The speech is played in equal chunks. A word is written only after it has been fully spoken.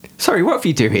Sorry, what have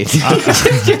you doing?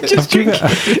 Just drink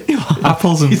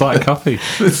apples and black coffee.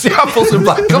 It's the apples and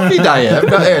black coffee diet. I've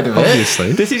not heard of it.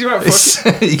 Obviously. This is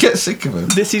what You get sick of them.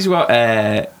 This is what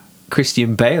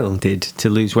Christian Bale did to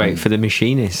lose weight for The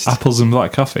Machinist. Apples and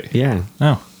black coffee? Yeah.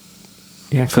 Oh.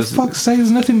 Yeah, For fuck's sake,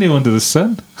 there's nothing new under the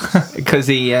sun. because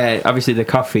obviously the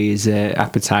coffee is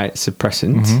appetite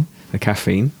suppressant, the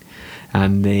caffeine,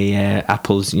 and the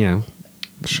apples,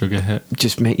 Sugar hit.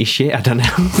 just make you shit. I don't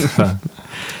know.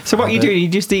 So what are you doing? You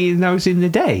just eating those in the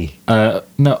day? No,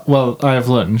 well, I have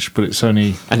lunch, but it's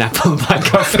only An apple and black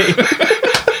coffee.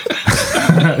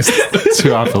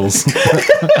 2 apples. 2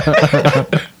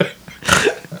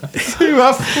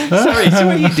 apples. Sorry, so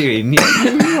what are you doing?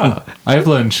 What? I have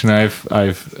lunch and I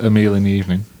have a meal in the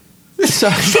evening.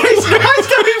 Sorry.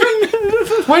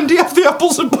 When do you have the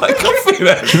apples and black coffee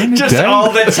then? During the Just day.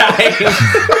 all the time.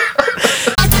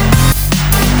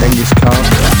 Genghis Khan.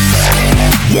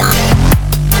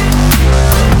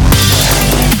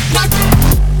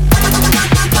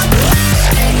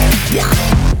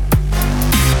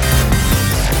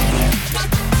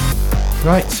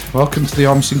 Right, welcome to the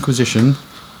Arms Inquisition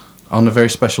on a very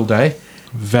special day.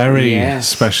 Very Yes.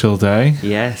 special day.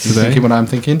 Yes. You Today? thinking what I'm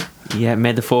thinking? Yeah,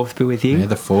 may the 4th be with you. May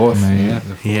the 4th. May Yeah.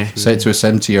 the 4th. Yeah. Say it to a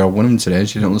 70-year-old woman today and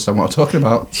she don't understand what I'm talking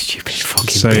about. Stupid fucking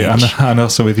Say, bitch. and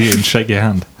also with you, and shake your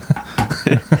hand.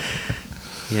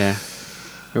 Yeah.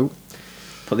 Oh.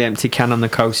 Put the empty can on the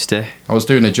coaster. I was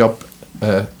doing a job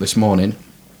this morning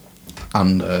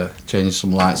and changing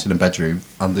some lights in a bedroom,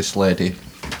 and this lady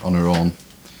on her own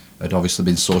had obviously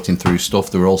been sorting through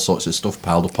stuff. There were all sorts of stuff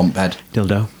piled up on bed.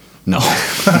 Dildo. No.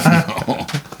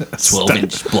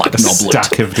 12-inch black A knoblet.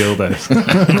 stack of dildos.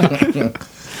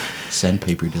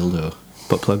 Sandpaper dildo.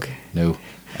 Butt plug. No.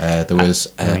 There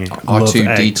was a Love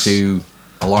R2-D2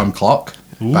 alarm clock,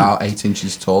 about 8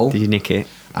 inches tall, Did you nick it?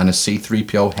 and a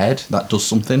C-3PO head that does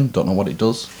something. Don't know what it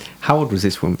does. How old was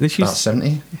this woman? She About was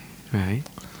 70. right.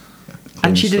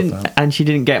 And she Cleaning didn't. stuff out. And she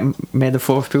didn't get May the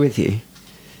 4th be with you.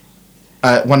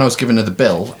 When I was giving her the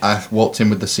bill, I walked in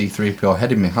with the C-3PO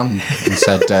head in my hand and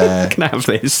said, Can I have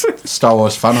this? Star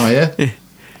Wars fan, are you?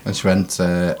 And she went,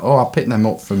 I picked them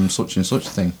up from such and such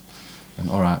thing. And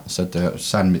all right, I said,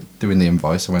 sign me, doing the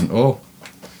invoice. I went,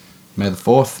 May the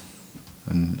 4th.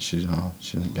 And she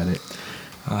didn't get it.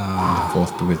 May the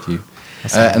 4th be with you.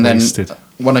 And then wasted.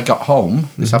 when I got home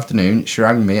this afternoon, she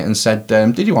rang me and said,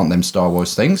 did you want them Star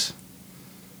Wars things?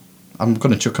 I'm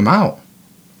going to chuck them out.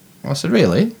 I said,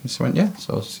 really? She went, yeah.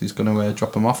 So she's going to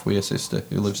drop them off with your sister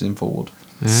who lives in Forward.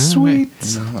 Sweet.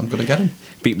 And, I'm going to get them.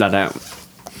 Beep that out.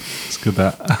 It's good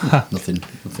that. Nothing.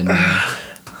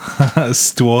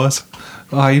 Stores.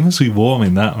 Oh, you must be warm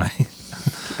in that, mate.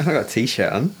 I've got a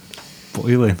t-shirt on.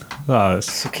 Boiling. Oh,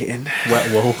 it's Suck it in.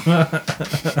 Wet wool.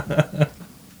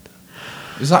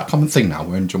 Is that a common thing now,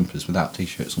 wearing jumpers without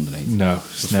t-shirts underneath? no,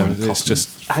 it's Just never. wearing It's cotton.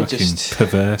 just I fucking just-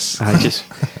 perverse.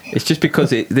 It's just because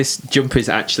this jumper is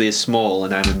actually a small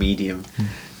and I'm a medium.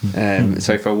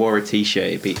 So if I wore a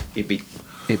t-shirt, it'd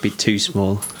be too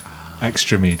small.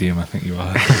 Extra medium, I think you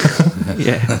are.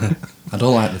 Yeah. I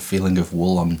don't like the feeling of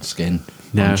wool on skin.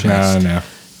 No. On chest. No.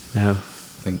 No.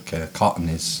 I think cotton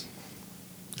is.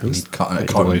 You need cotton, a The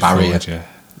cotton way barrier. forward, yeah.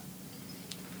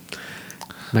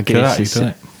 My Get that, Guinness you've is done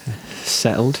it.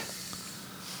 settled.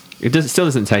 Still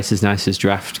doesn't taste as nice as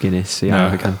draft Guinness. So yeah, No.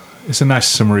 I can. It's a nice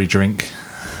summery drink.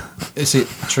 Is it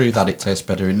true that it tastes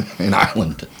better in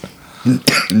Ireland? In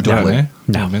Don't Dublin?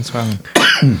 you? No. I've been to Ireland.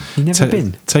 You never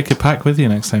been? Take a pack with you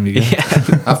next time you go. Yeah.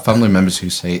 I have family members who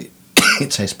say it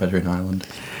tastes better in Ireland.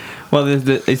 Well,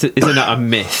 is it not a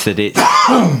myth that it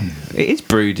is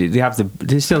brewed?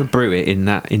 They still brew it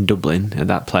in Dublin at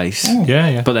that place.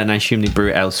 Yeah. But then I assume they brew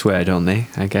it elsewhere, don't they?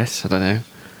 I guess I don't know.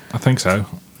 I think so.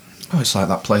 Oh, it's like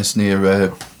that place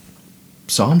near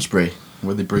Samsbury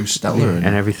where they brew Stella and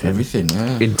everything. Everything,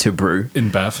 yeah. Into brew. In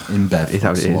Bev. In Bev. Is that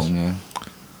what that's it the is? one, yeah.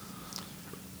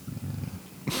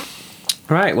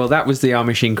 Right. Well, that was the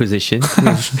Amish Inquisition.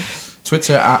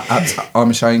 Twitter at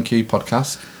Amish INQ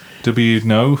podcast.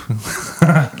 No.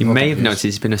 You may have noticed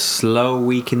it's been a slow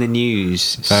week in the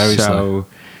news. Very so slow.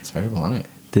 It's terrible, isn't it?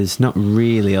 there's not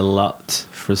really a lot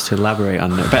for us to elaborate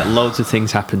on. I bet loads of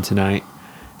things happen tonight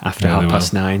after Yeah, they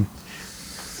 9:30.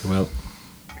 Well,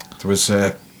 There was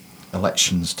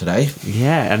elections today.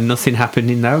 Yeah, and nothing happened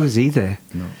in those either.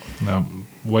 no,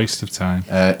 waste of time.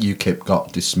 Ukip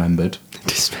got dismembered.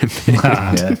 Dismembered.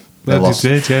 Yeah, they Well, lost. they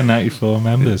did, yeah, 94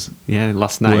 members. Yeah,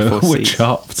 lost 94 were seats.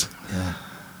 chopped.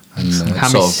 And, How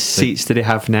sort many of seats do they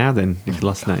have now then, if they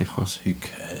lost 94? Who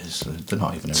cares? They're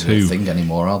not even a Two. real thing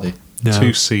anymore, are they? No.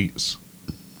 2 seats.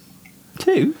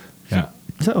 2? Yeah.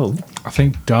 Is that all? I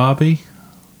think Derby.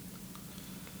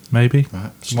 maybe. Right.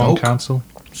 One Stoke. council.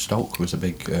 Stoke was a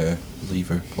big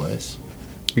lever place.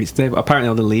 Apparently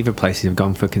all the Lever places have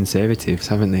gone for Conservatives,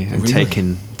 haven't they? And Really?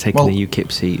 taken Well, the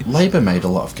UKIP seat. Labour made a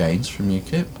lot of gains from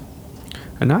UKIP.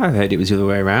 And I heard it was the other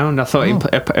way around. I thought,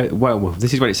 Oh. well,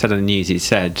 this is what it said on the news. It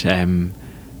said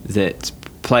that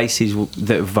places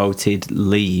that voted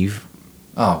Leave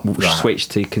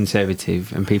switched to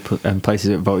Conservative, and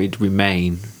places that voted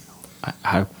Remain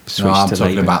have switched No, I'm to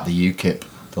talking Labour. about the UKIP,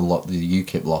 the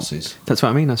UKIP losses. That's what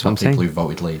I mean. That's what I'm saying. People who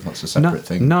voted Leave, that's a separate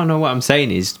thing. No. What I'm saying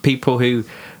is people who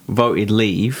voted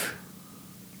Leave.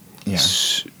 Yeah.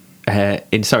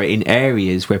 In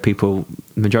areas where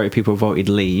majority of people voted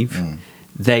Leave,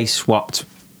 they swapped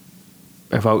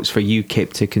votes for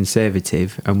UKIP to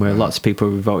Conservative, and where lots of people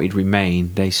who voted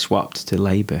Remain, they swapped to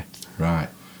Labour. Right.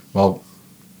 Well,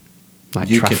 Like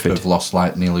UKIP Trafford. have lost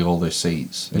like nearly all their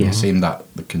seats, and Yeah. it seemed that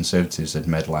the Conservatives had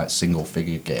made like single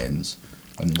figure gains,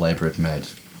 and Labour had made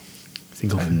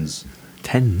tens.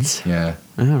 Tens? Yeah,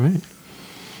 Oh, right.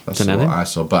 that's Dunno what then. I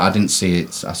saw, but I didn't see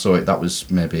it. I saw it. That was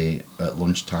maybe at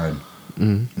lunchtime.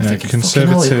 I'm Yeah, thinking,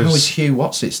 Conservatives- fucking hell, how is Hugh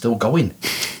What's-it still going?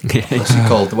 Yeah. What's he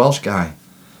called? The Welsh guy.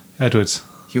 Edwards.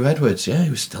 Hugh Edwards, yeah, he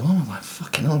was still on. I'm like,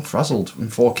 fucking hell, I'm frazzled. In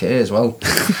 4K as well.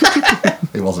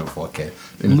 It wasn't 4K,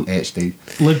 in HD.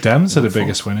 Lib Dems are the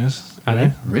biggest winners. Are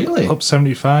yeah. Really? Up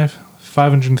 75.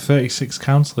 536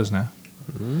 councillors now.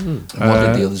 And what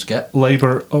did the others get?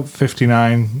 Labour up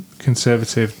 59.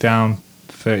 Conservative down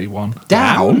 31.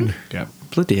 Down? Yeah.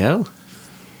 Bloody hell.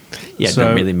 Yeah, it So-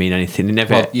 doesn't really mean anything. It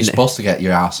never. Well, you're supposed to get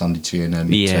your ass handed to you in a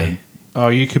midterm. Oh,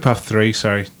 you could have 3,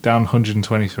 sorry. Down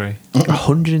 123.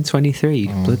 123.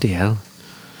 Bloody hell.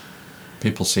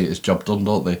 People see it as job done,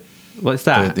 don't they? What's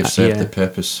that? They've served Yeah. their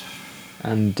purpose.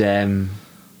 And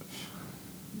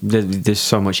there's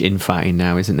so much infighting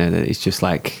now, isn't there? That it's just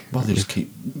like Well, they just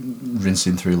keep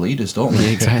rinsing through leaders, don't they? Yeah,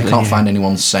 exactly, They can't yeah. find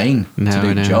anyone sane to do I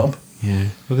the know. job. Yeah.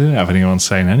 Well, they didn't have anyone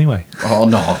saying anyway. Oh,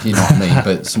 no, you know what I mean?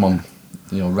 But someone,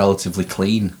 relatively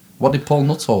clean. What did Paul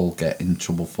Nuttall get in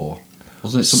trouble for?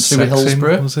 Wasn't it something with Sexing,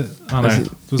 Hillsborough? was it? Oh, no.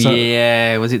 Was that?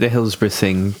 Yeah, was it the Hillsborough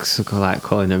thing? Like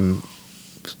calling them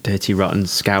dirty, rotten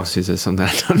scousers or something?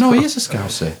 I don't No, know. he is a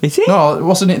Scouser. Is he? No,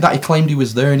 wasn't it that he claimed he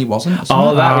was there and he wasn't? or something?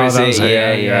 Oh, that Oh, was that it. was it,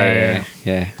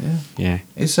 Yeah. Yeah.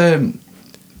 It's I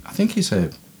think he's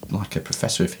like a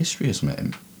professor of history or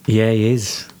something. Yeah, he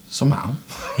is. Somehow.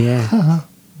 Yeah.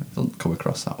 It doesn't come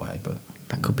across that way, but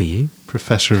That could be you.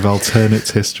 Professor of alternate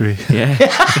history. Yeah.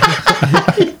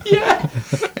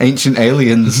 ancient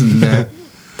aliens and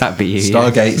That'd be you. Yeah.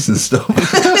 stargates and stuff.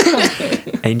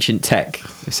 Ancient tech,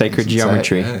 sacred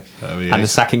geometry, Yeah. and the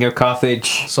sacking of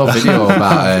Carthage. Saw a video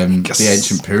about the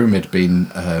ancient pyramid being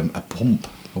a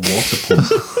water pump.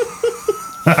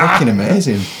 Fucking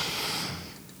amazing.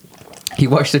 You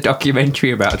watched a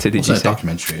documentary about it, did It's you a say?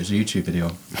 documentary, it's a YouTube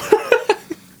video.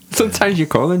 Sometimes you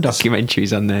call them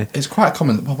documentaries on there. It's quite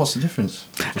common. Well, what's the difference?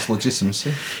 Just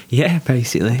legitimacy Yeah,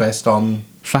 basically. based on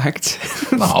Fact.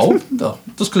 no,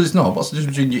 just because it's not. What's the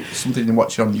difference between something you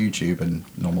watch on YouTube and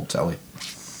normal telly?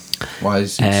 Why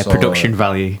is it so, Production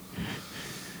value.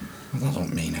 That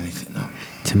don't mean anything. No.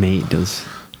 To me, it does.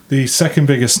 The second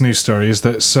biggest news story is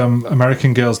that some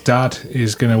American girl's dad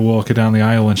is going to walk her down the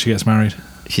aisle when she gets married.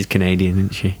 She's Canadian,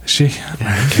 isn't she? Is she?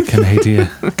 America,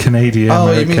 Canadian, Oh,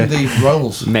 America. you mean the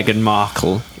royals? Meghan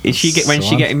Markle. Is she when's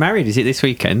she Son. getting married? Is it this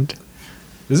weekend?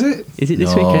 Is it? Is it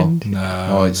this No. weekend? No.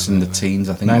 Oh, it's in the teens.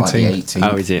 I think like the 19th.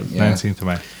 18th. Oh, is it? Yeah. 19th of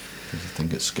May. I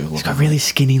think at school. She's got really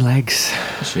skinny legs.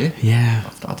 Is she? Yeah.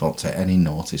 I don't take any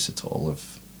notice at all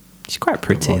of. She's quite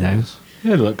pretty, the though. royals.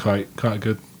 Yeah, they look quite a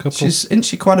good couple. Isn't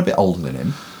she quite a bit older than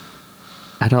him?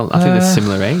 I think they're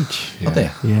similar age. Are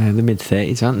they? Yeah, the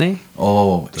mid-30s, aren't they?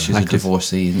 Oh, she's Like a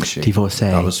divorcee, isn't she? Divorcee.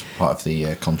 That was part of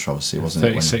the controversy, wasn't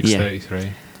 36, Yeah.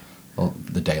 33. Well,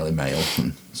 the Daily Mail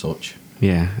and such.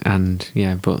 Yeah,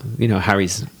 but,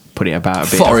 Harry's put it about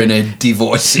a bit. Foreigner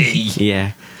divorcee.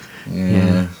 Yeah.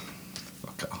 Yeah.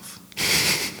 Fuck off.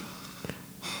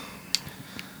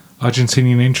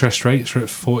 Argentinian interest rates are at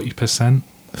 40%.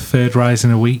 Third rise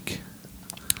in a week.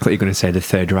 I thought you were going to say the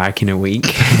Third Reich in a week.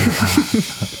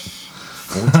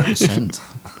 40%.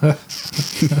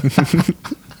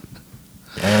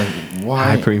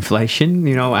 Why? Hyperinflation.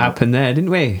 You know what happened there, didn't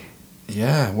we?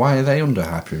 Yeah, why are they under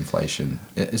hyperinflation?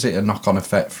 Is it a knock-on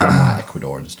effect from like,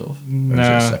 Ecuador and stuff? Or is it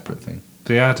No. a separate thing?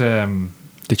 They had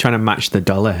They're trying to match the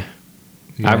dollar.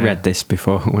 I yeah. read this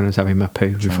before when I was having my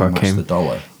poo before I Trying to match came. the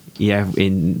dollar. Yeah, I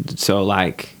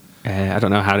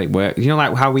don't know how it works. You know,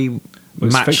 like how we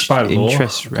it's match fixed by law,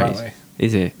 interest rates. apparently.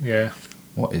 Is it? Yeah.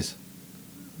 What is?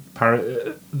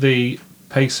 The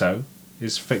peso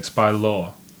is fixed by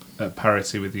law at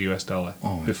parity with the US dollar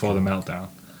Oh my before the meltdown.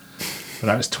 But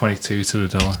now it's 22 to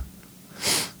the dollar.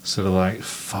 Sort of like,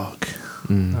 fuck.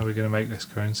 How are we going to make this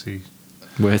currency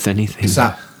worth anything? Is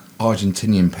that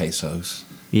Argentinian pesos?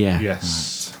 Yeah.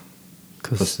 Yes. Right.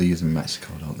 Plus they use in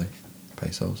Mexico, don't they?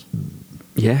 Pesos.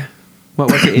 Yeah.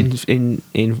 What was it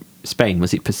in Spain?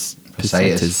 Was it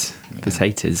pesetas?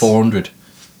 Pesetas. 400. You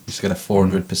used to get a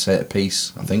 400 peseta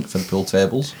piece, I think, for the pool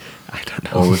tables. I don't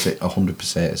know. Or was it 100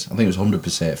 pesetas? I think it was 100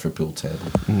 peseta for a pool table.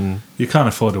 You can't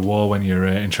afford a war when your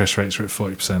interest rates are at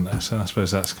 40% there, so I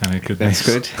suppose that's kind of good. That's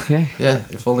good. Yeah. Yeah,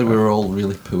 if only we were all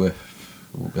really poor, we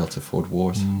wouldn't be able to afford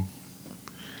wars.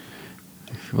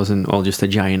 If it wasn't all just a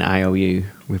giant IOU,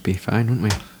 we'd be fine, wouldn't we?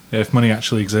 Yeah, if money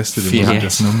actually existed, it wasn't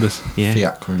just numbers. Yeah.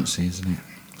 Fiat currency, isn't it?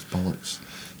 It's bollocks.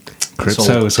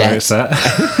 Crypto is where it's at.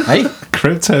 Hey?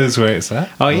 Crypto is where it's at.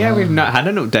 Oh yeah, we've not had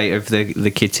an update of the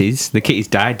kitties. The kitties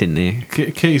died, didn't they?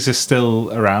 Kitties are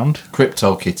still around.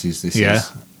 Crypto kitties, this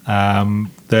is.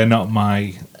 They're not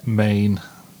my main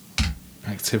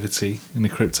activity in the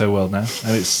crypto world now,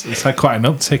 and it's had quite an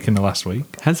uptick in the last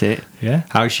week. Has it? Yeah.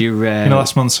 How's your? In the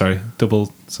last month, sorry,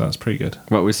 doubled. So that's pretty good.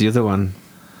 What was the other one?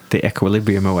 The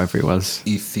Equilibrium or whatever it was.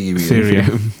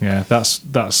 Ethereum. Yeah,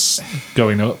 that's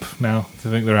going up now. I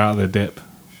think they're out of the dip.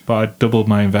 But I doubled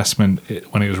my investment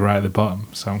when it was right at the bottom,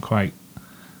 so I'm quite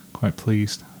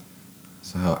pleased.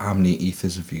 So how many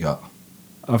ethers have you got?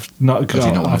 I've not do you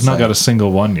not wanna got say? a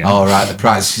single one yet. Oh, right, the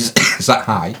price is that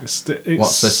high? It's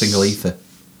What's the single ether?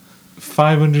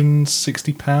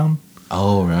 £560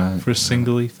 Oh, right. for a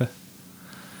single ether.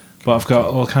 But I've got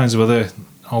all kinds of other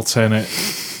alternate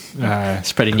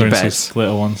Spreading your currencies, bets.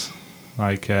 little ones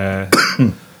like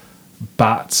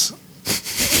bats.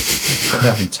 What they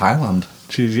have in Thailand?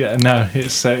 Jeez, yeah, no,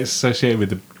 it's associated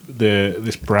with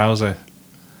this browser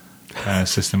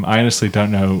system. I honestly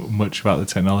don't know much about the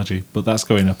technology, but that's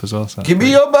going up as well. So Give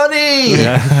me your money!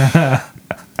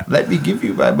 Let me give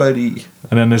you my money.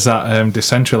 And then there's that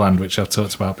Decentraland, which I've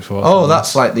talked about before. Oh,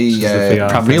 that's like the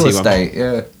VR real one. estate,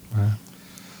 yeah.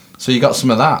 So you got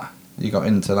some of that? You got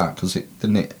into that because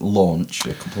didn't it launch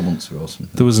a couple of months ago or something?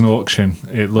 There was an auction.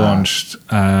 It launched.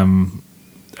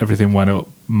 Everything went up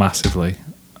massively,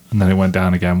 and then it went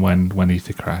down again when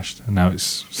Ether crashed, and now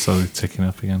it's slowly ticking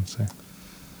up again. So,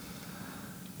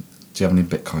 Do you have any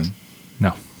Bitcoin?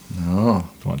 no, No.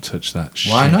 don't want to touch that.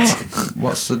 Why shit. not?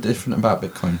 What's so different about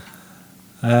Bitcoin?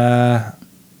 I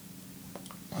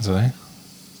don't know.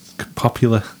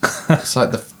 Popular. It's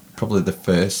like probably the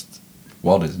first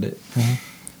one, isn't it?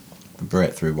 The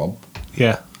breakthrough one.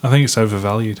 Yeah, I think it's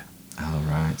overvalued. Oh,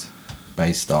 right.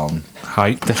 Based on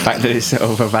Hype. The fact that it's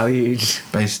overvalued.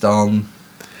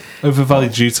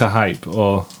 Overvalued due to hype,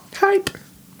 or Hype.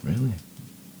 Really?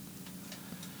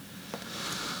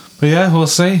 but yeah, we'll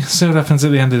see. See what happens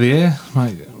at the end of the year.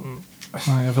 Might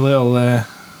have a little. Don't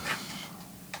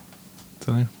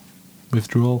know.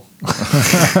 Withdrawal.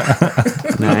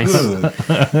 Nice.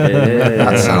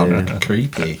 That sounded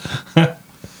creepy.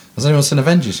 Has anyone seen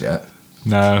Avengers yet?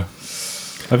 No.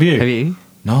 Have you? Have you?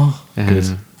 No.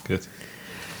 Good.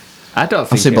 I don't I've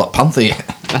think. seen Black Panther yet.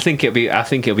 I think it'll be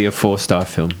a 4-star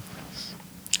film.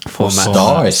 Four Matt.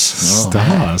 stars.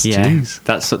 Stars. Yeah,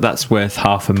 Jeez. that's worth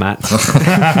half a Matt.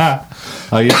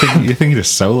 Oh, you think it's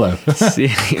solo?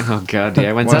 Oh god,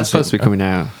 yeah. When's When that is supposed it? to be coming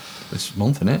out? This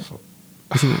month, innit?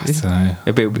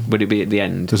 Would it be at the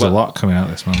end? There's a lot coming out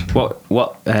this month.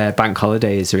 What bank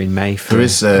holidays are in May for There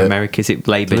is, America? Is it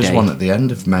Labor There is Day? one at the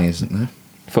end of May, isn't there?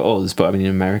 For us, but I mean in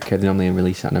America they normally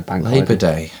release it on a bank Labour holiday.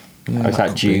 Day. Yeah, Or is that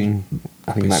could June?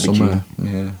 I think it might be summer. June.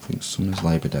 Yeah, I think summer's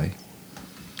Labour Day.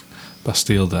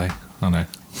 Bastille Day. Oh no,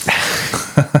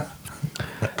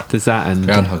 There's that and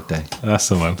Groundhog Day. that's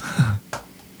the one.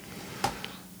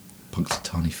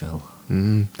 Punxsutawney Phil.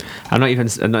 I've not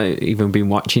even been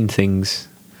watching things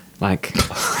like Like,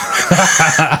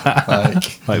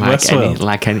 Like Westworld.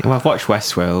 well, I've watched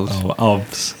Westworld. Oh,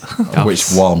 obs. which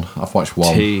one? I've watched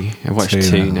one. Two. I've watched Two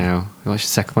two now. now. I watched the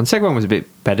second one. The second one was a bit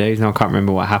better, even though I can't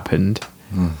remember what happened.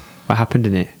 What happened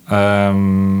in it?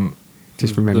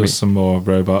 Just remember There was it. some more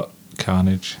robot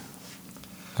carnage.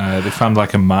 They found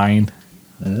like a mine.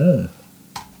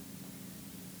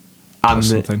 And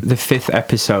something. the fifth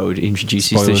episode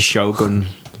introduces the Spoilers. Shogun,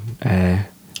 but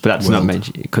that's not World.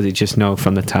 mentioned because it's just no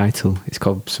from the title. It's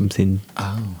called something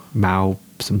Oh. Mao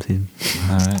something.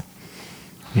 All right.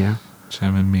 Yeah,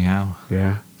 Chairman Meow.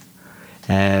 yeah.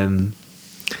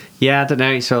 Yeah, I don't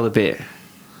know. It's all a bit.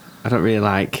 I don't really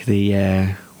like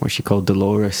the what's she called,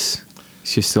 Dolores.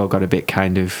 It's just all got a bit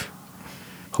kind of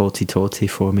haughty-taughty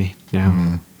for me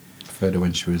now. I've heard her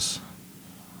when she was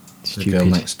the Stupid. girl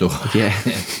next door. Yeah.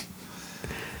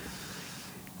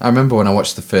 I remember when I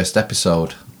watched the first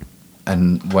episode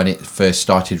and when it first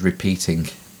started repeating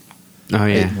Oh,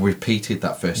 yeah. It repeated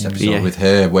that first episode Yeah. with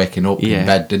her waking up Yeah. in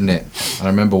bed, didn't it? And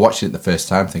I remember watching it the first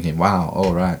time thinking, wow,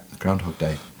 all right, Groundhog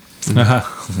Day. Yeah.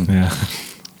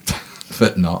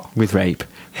 But not. With rape.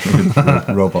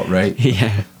 Robot rape.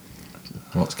 Yeah.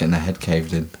 What's getting their head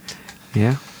caved in.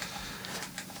 Yeah.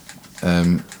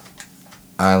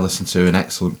 I listened to an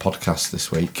excellent podcast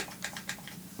this week.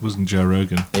 Wasn't Joe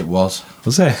Rogan? It was.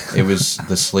 Was it? It was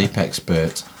The Sleep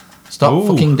Expert. Stop Ooh.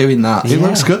 fucking doing that. It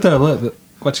looks good though. Look,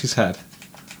 watch his head.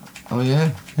 Oh,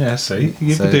 yeah. Yeah, see,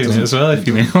 you So could it do it as well if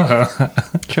you mean.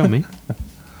 Show me.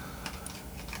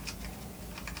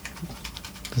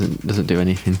 Doesn't do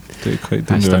anything. Do it quick.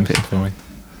 I Didn't do stop anything it. for me.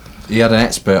 He had an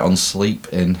expert on sleep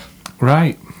in,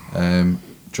 Right.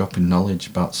 dropping knowledge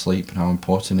about sleep and how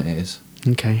important it is.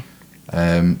 Okay.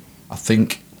 I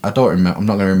think, I don't remember, I'm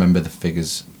not going to remember the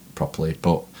figures properly,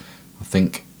 but I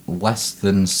think less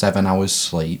than 7 hours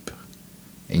sleep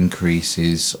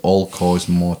increases all-cause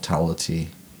mortality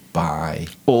by...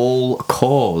 All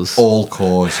cause.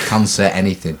 All-cause, cancer,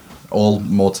 anything. All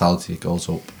mortality goes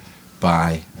up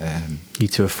by... You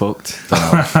two are fucked.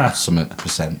 something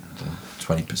percent,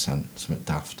 20%, something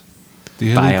daft.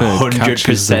 The By early bird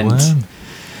catches the 100%. worm.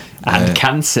 And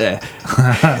cancer.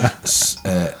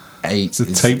 8 The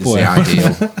is tapeworm. the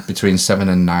ideal. Between 7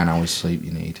 and 9 hours sleep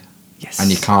you need. Yes. And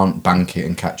you can't bank it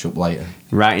and catch up later.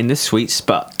 Right in the sweet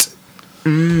spot.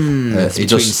 It's It between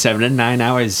just 7 and 9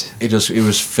 hours. it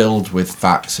was filled with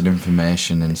facts and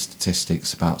information and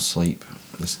statistics about sleep.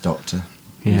 This doctor,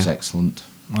 he was Yeah. excellent.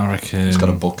 I reckon He's got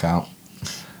a book out.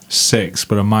 6,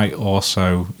 but I might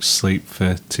also sleep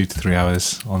for 2 to 3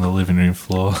 hours on the living room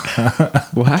floor.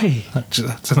 Why? I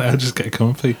don't know, just get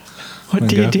comfy. What do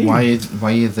There you you do?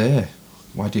 Why are you there?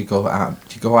 Why do you go out?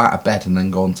 Do you go out of bed and then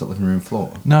go onto the living room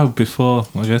floor? No, before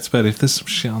I go to bed, if there's some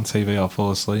shit on TV, I'll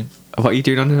fall asleep. What are you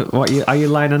doing on are you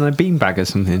lying on a beanbag or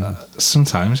something?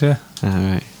 Sometimes, yeah. All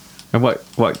right. And what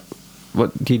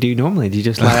do you do normally? Do you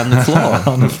just lie on the floor?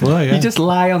 On the floor, yeah. You just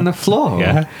lie on the floor?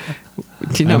 Yeah.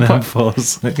 Do you know And then what? fall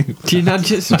asleep. Do you know?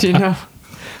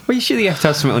 Well, you surely have to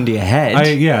have something under your head.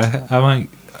 I might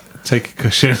take a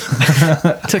cushion.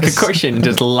 Take a cushion and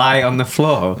just lie on the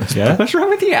floor. Yeah. What's wrong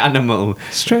with you, animal?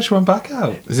 Stretch one back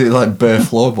out. Is it like bare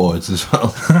floorboards as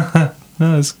well?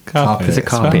 No, there's carpet. There's a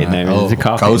carpet in there. Oh, There's a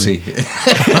carpet. cozy.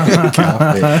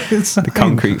 Carpet. It's The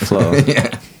concrete floor.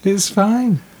 Yeah. It's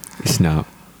fine. It's not.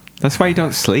 That's why you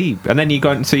don't sleep. And then you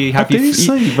go, so you I have do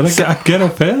sleep, but I get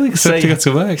up early because I have to get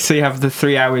to work. So you have the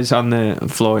 3 hours on the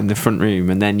floor in the front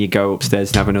room, and then you go upstairs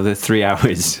and have another 3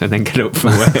 hours, and then get up for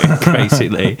work,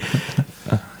 basically.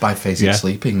 Biphasic Yeah.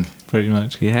 sleeping. Pretty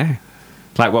much. Yeah.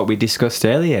 Like what we discussed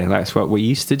earlier. That's what we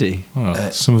used to do.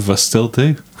 Well, some of us still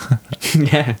do.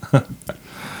 Yeah. But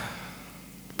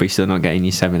you're still not getting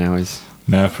your 7 hours.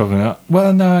 No, probably not.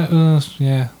 Well, no,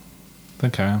 yeah. I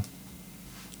think I am.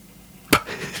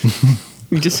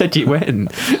 You just said you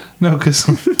weren't. No, because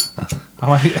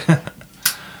I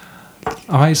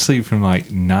might sleep from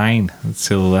like 9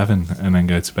 till 11 and then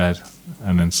go to bed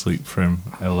and then sleep from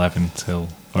 11 till,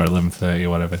 or 11:30 or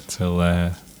whatever, till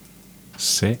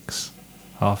 6,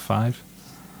 5:30.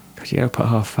 God, you get up at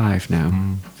 5:30 now.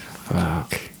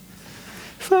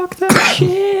 Fuck that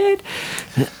shit.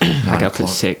 I get up at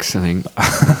 6, I think.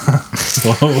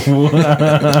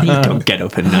 You don't get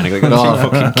up at 9 o'clock. You're No.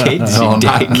 fucking kids, No, you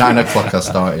dick. 9 o'clock I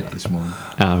started this morning.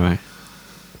 Oh, right.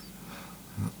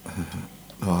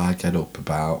 Oh, I get up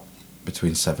about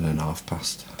between 7 and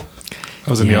past. I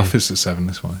was in the Yeah. office at 7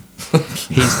 this morning.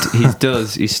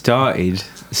 He started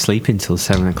sleeping till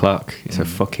 7 o'clock. It's a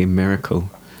fucking miracle.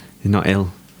 He's not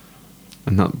ill.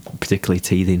 And not particularly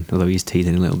teething, although he's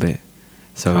teething a little bit.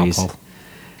 So Carpal. he's...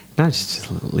 No,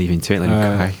 just leave him to it, let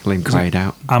him cry. Let him cry it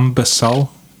out. Ambisol.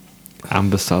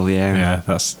 Ambisol, yeah. Yeah,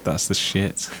 that's the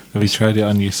shit. Have you tried it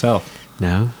on yourself?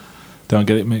 No? Don't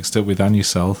get it mixed up with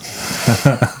Anusol.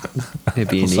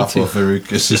 Maybe you need to.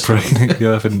 Verrucas.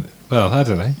 You'll have a, well, I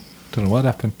don't know. Don't know what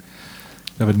happened.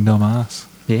 You have a numb ass.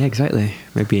 Yeah, exactly.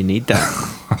 Maybe you need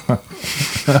that.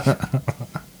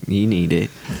 You need it.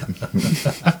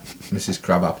 Mrs.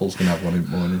 Crabapple's going to have one in the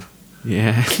morning.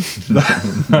 Yeah.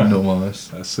 No more.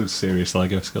 That's some serious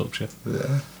Lego sculpture.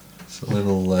 Yeah. It's a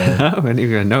little... I didn't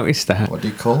even notice that. what do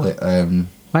you call it?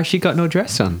 Why she got no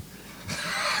dress on?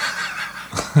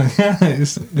 Yeah,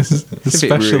 it's a It's a bit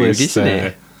rude, specialist isn't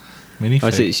it? minifig. Or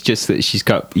is it just that she's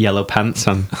got yellow pants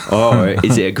on? Or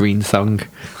is it a green thong?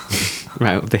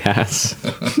 Right up the ass.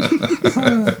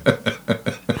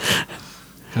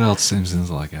 Good old Simpsons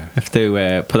Lego. Have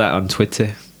to put that on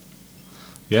Twitter.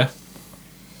 Yeah.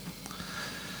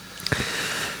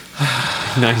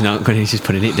 No, he's not going to. He's just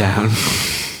putting it down.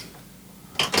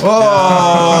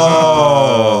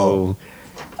 Oh!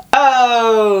 Oh!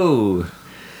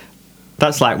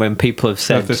 That's like when people have Have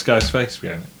said, this guy's face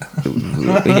behind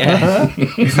it. yeah,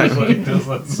 That's what he does.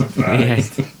 That's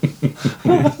surprised.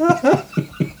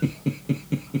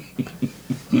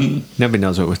 Nobody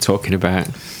knows what we're talking about.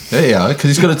 There you are, because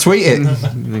he's going to tweet it.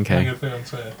 Okay. Hang on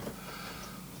Twitter.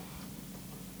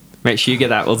 Make sure you get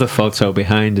that other photo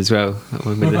behind as well. That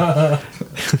one with the-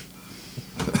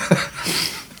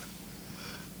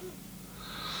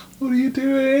 What are you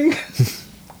doing?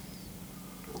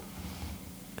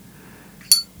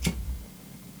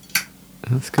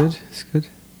 That's good. That's good.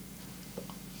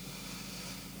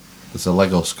 There's a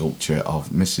Lego sculpture of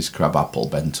Mrs. Crabapple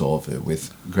bent over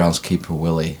with groundskeeper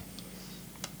Willie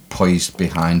poised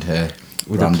behind her,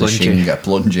 With a brandishing plunger. a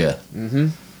plunger. Mm-hmm.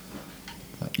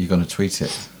 You're going to tweet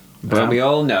it? But we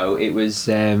all know it was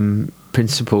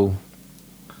Principal.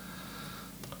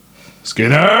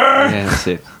 Skinner! Yeah, that's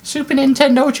it. Super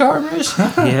Nintendo Charmers.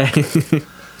 Yeah.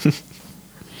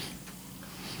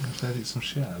 I've edit some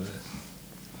shit out of it.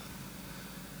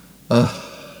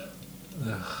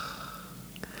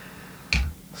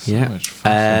 So Yeah. much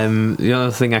fun. The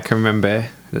other thing I can remember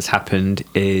that's happened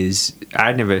is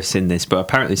I'd never seen this, but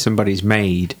apparently somebody's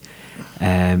made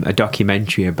a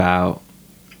documentary about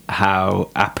how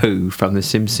Apu from The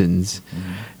Simpsons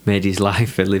made his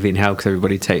life a living hell because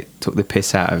everybody took the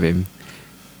piss out of him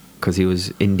because he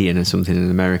was Indian or something, an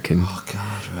American. Oh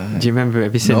God! Right. Do you remember?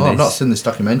 Have you seen No, this? I've not seen this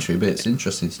documentary, but it's an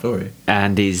interesting story.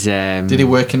 And his Did he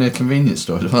work in a convenience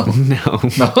store as well? No,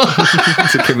 No.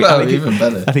 He's a Well, even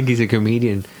better. I think he's a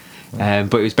comedian.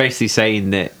 But it was basically saying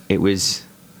that it was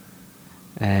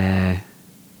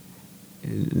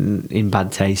in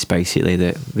bad taste, basically,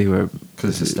 that they were.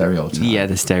 Because it's a stereotype. Yeah,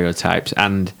 the stereotypes.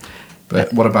 And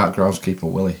But what about groundskeeper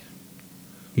Willie?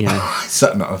 yeah, Is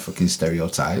that not a fucking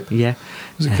stereotype? yeah.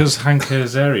 Was it because Hank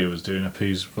Azaria was doing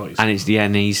Apu's voice? And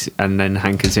it's and then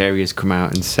Hank Azaria's come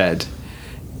out and said,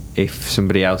 if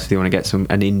somebody else, if they want to get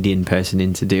an Indian person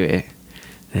in to do it,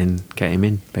 then get him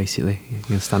in. Basically,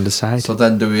 you'll stand aside. So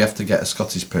then, do we have to get a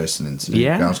Scottish person in to do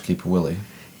Yeah. groundskeeper Willie?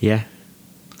 Yeah.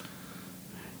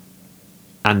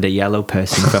 And a yellow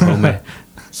person for Homer.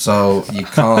 So you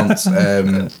can't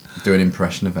do an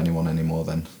impression of anyone anymore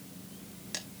then,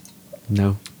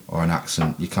 No. or an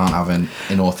accent. You can't have an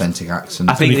inauthentic accent.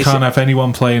 I think You this- can't have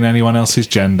anyone playing anyone else's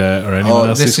gender or anyone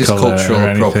else's this is colour cultural or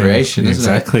anything. appropriation, isn't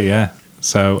it? Exactly, yeah.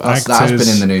 So That actors, has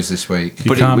been in the news this week. you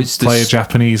But it can't was the play a s-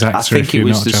 Japanese actor I think if it you're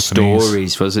was not the Japanese.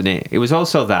 stories, wasn't it? It was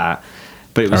also that,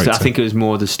 but it was. Character. I think it was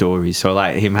more the stories. So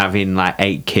like him having like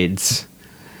 8 kids.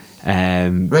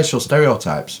 Racial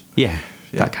stereotypes. Yeah,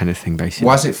 Yeah. that kind of thing, basically.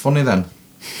 Why is it funny then?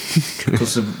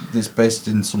 Because it's based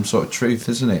in some sort of truth,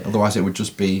 isn't it? Otherwise, it would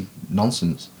just be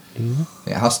nonsense.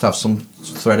 It has to have some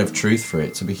thread of truth for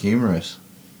it to be humorous.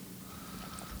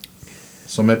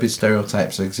 So maybe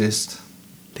stereotypes exist.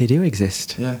 They do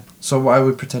exist. Yeah. So why are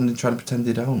we trying to pretend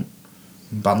they don't?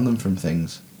 And ban them from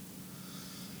things.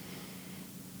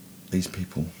 These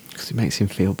people. Because it makes him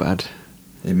feel bad.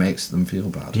 It makes them feel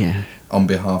bad. Yeah. On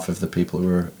behalf of the people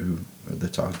who they're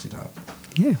targeted at.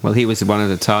 Yeah. Well, he was one of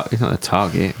the he's not a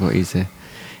target, but he's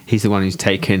the one who's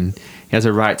taken. He has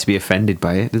a right to be offended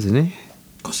by it, doesn't he?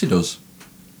 Of course he does.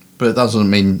 But it doesn't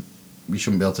mean we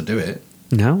shouldn't be able to do it.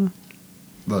 No.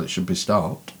 Well, it should be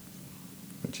stopped.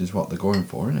 Which is what they're going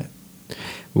for, isn't it?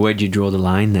 Where do you draw the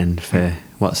line then for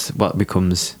what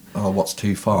becomes Oh, what's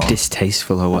too far?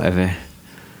 distasteful or whatever?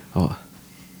 Or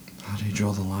How do you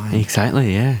draw the line?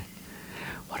 exactly, yeah.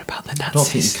 What about the I don't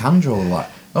think you Nazis? can draw the line.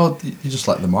 Oh, you just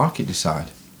let the market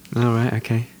decide. All right,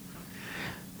 okay.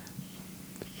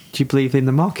 Do you believe in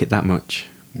the market that much?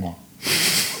 No.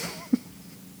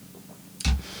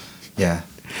 Yeah,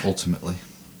 ultimately.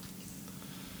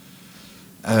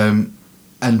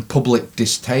 And public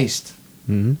distaste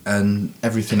Mm-hmm. and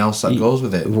everything else that goes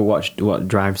with it. Well, what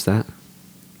drives that?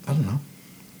 I don't know.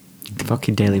 The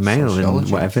fucking Daily Mail and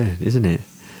Sociology. whatever, isn't it?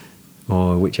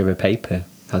 Or whichever paper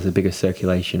has a bigger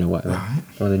circulation or whatever. Right.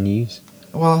 Or the news.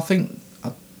 Well, I think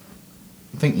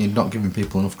you're not giving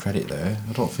people enough credit there.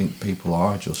 I don't think people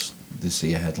are just they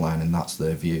see a headline and that's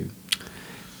their view.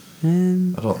 I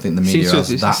don't think the media has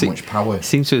that much power. It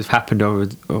seems to have happened over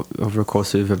a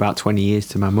course of about 20 years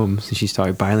to my mum since she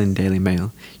started buying Daily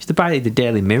Mail. She used to buy the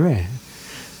Daily Mirror.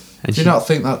 And Do you not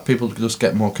think that people just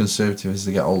get more conservative as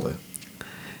they get older?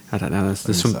 I don't know. There's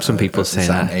Is some people is say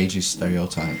that that. an ageist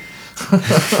stereotype.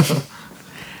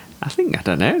 I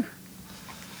don't know.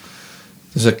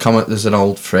 There's a comment. There's an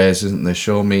old phrase, isn't there?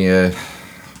 Show me your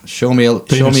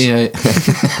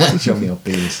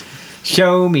penis.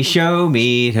 Show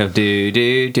me.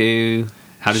 Do.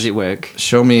 How does it work?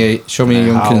 Show me a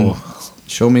young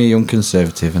Show me a young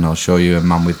conservative and I'll show you a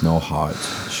man with no heart.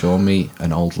 Show me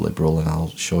an old liberal and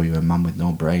I'll show you a man with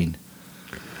no brain.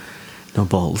 No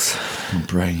balls. No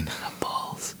brain. No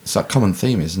balls. It's that common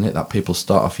theme, isn't it? That people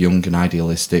start off young and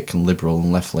idealistic and liberal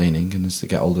and left-leaning, and as they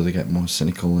get older they get more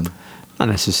cynical and... Not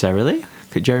necessarily.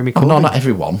 Could Jeremy Oh, Corbyn? no, not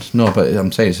everyone. No, but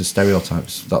I'm saying it's a stereotype.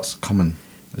 That's common,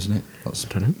 isn't it? That's I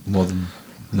don't know. more than...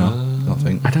 No, I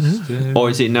think. I don't know. Or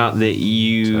is it not that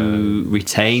you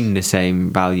retain the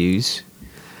same values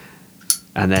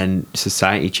and then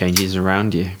society changes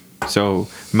around you? So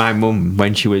my mum,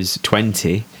 when she was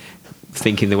 20,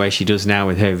 thinking the way she does now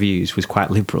with her views, was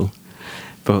quite liberal.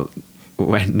 But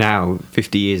when now,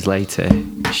 50 years later,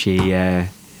 she is,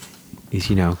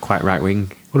 quite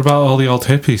right-wing. What about all the old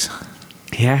hippies?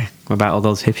 Yeah, what about all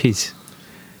those hippies?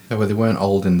 Yeah, well, they weren't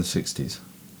old in the 60s.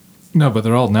 No, but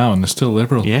they're old now and they're still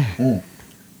liberal. Yeah. Mm.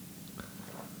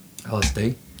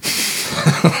 LSD.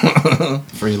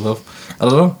 Free love. I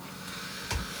don't know.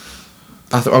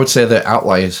 I would say they're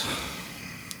outliers.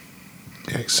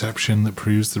 The exception that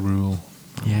proves the rule.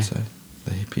 I Yeah. would say.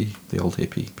 The old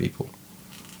hippie people.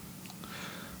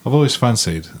 I've always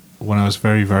fancied, when I was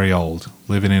very, very old,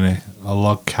 living in a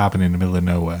log cabin in the middle of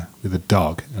nowhere with a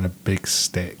dog and a big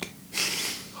stick,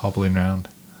 hobbling round,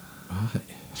 Right.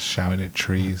 shouting at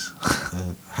trees.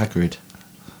 Hagrid.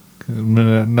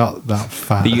 Not that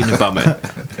fat. The Unabomber.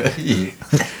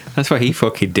 That's what he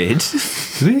fucking did.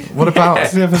 Did he? What about...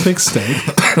 Did he have a big stick?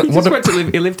 He just went to live.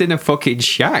 He lived in a fucking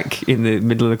shack in the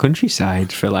middle of the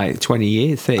countryside for like 20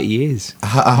 years, 30 years.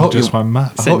 I hope Just you, one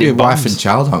map. I hope your Sending wife bombs. and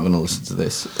child aren't going to listen to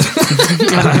this.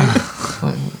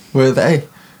 Like, where are they?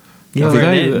 Yeah, Have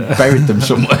they're you in. buried them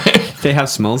somewhere? They have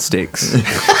small sticks.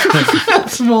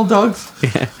 Small dogs.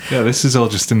 Yeah, this is all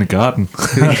just in the garden.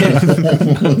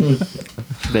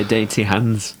 Their dainty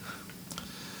hands.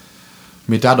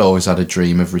 My dad always had a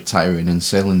dream of retiring and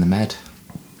sailing the Med.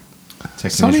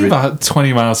 It's Taking only his about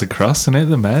 20 miles across, isn't it,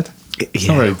 the Med? It's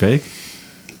not very big.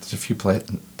 There's a few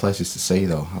places to see,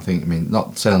 though. I mean,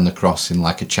 not sailing across in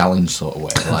like a challenge sort of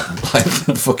way, like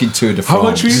fucking Tour de France. How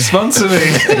much will you sponsor me?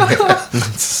 To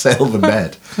sail the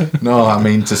Med. No, I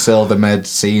mean to sail the Med,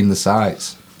 seeing the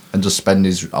sights, and just spend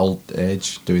his old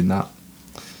age doing that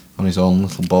on his own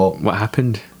little boat. What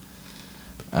happened?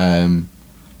 I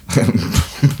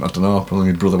don't know.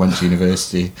 Probably my brother went to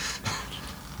university.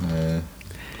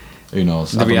 Who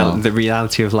knows? I don't know. The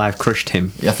reality of life crushed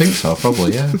him. Yeah, I think so.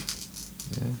 Probably, yeah.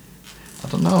 Yeah. I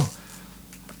don't know.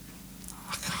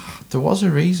 There was a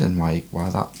reason why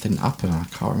that didn't happen. I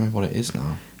can't remember what it is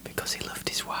now. Because he loved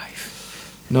his wife.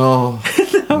 No.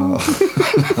 No.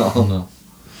 No.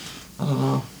 I don't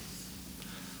know.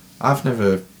 I've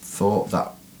never thought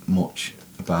that much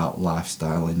about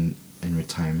lifestyle in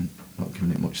retirement. Not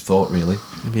given it much thought, really.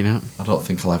 Maybe not. I don't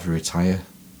think I'll ever retire.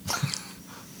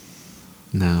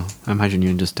 No. I imagine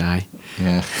you'll just die.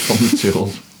 Yeah, probably too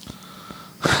old.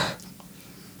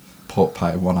 Pork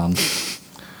pie in one hand.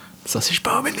 Sausage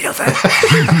bomb in the other.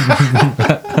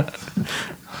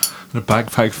 A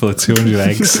backpack full of 200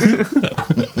 eggs.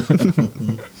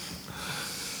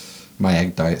 My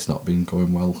egg diet's not been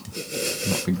going well.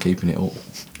 Not been keeping it up.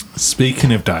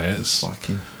 Speaking of diets,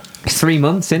 Slacking. It's 3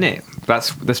 months, isn't it? They're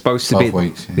supposed to 12 be.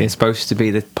 weeks, yeah. They're supposed to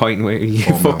be the point where you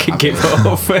Form a fucking habit. give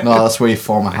up. No, that's where you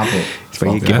form a habit. It's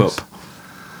where you Well, give yes. up.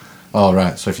 Oh,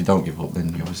 right. So if you don't give up, then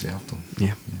you obviously have done.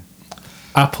 Yeah.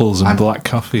 apples and I'm black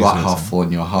coffee. Black half full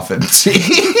and you're half empty.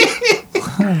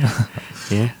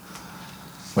 Yeah.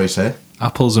 What do you say?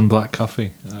 Apples and black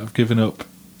coffee. I've given up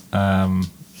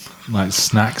like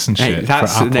snacks and shit Hey,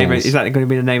 that's for the name. apples Is that going to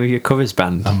be the name of your covers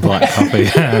band? and black coffee.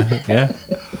 Yeah.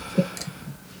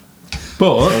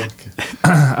 But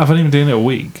I've only been doing it a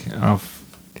week.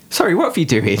 Sorry, what have you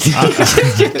doing?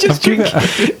 I've given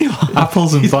it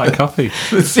apples and black coffee.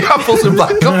 It's the apples and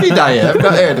black coffee diet. I've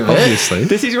not heard of it. Obviously.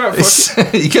 This is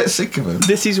what You get sick of them.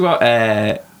 this is what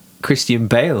Christian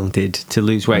Bale did to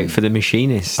lose weight for The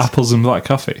Machinist. Apples and black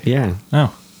coffee. Yeah,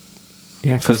 Oh.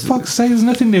 yeah, For fuck's sake, there's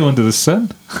nothing new under the sun.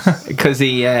 because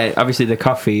the obviously the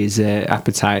coffee is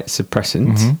appetite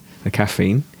suppressant, the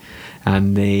caffeine,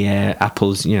 and the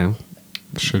apples,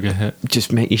 Sugar hit.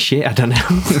 just make you shit. I don't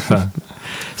know.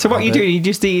 So what are you doing? You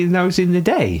just eating those in the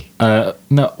day?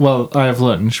 No, well, I have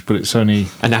lunch, but it's only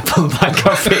An apple and black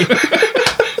coffee.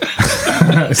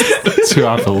 2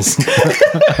 apples.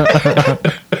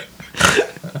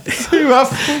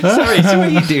 Sorry, so what are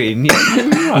you doing?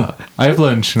 What? I have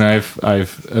lunch and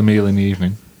I've a meal in the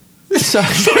evening.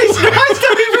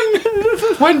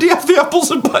 When do you have the apples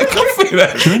and black coffee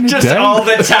then? During the Just day. all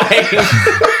the time.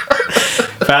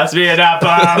 Pass me an apple.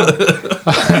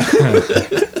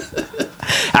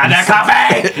 And a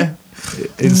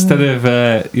coffee. instead of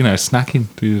snacking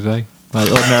through the day. Like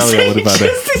ordinarily, I would have had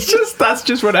it. That's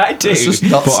just what I do. It's just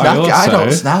not But snack. I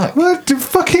don't snack. Well, it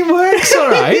fucking works, all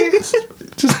right.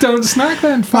 Just don't snack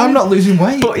then. Fine. I'm not losing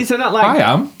weight. But is it not like I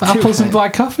am. Apples and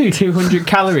black coffee. 200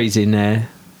 calories in an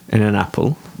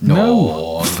apple?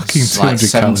 No. It's Fucking like 200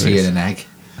 70 calories. in an egg.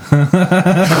 What does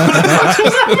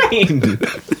that mean?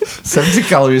 70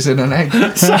 calories in an egg.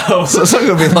 So it's not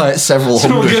going to be like several So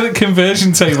we'll hundred. get a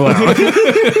conversion table out.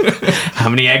 how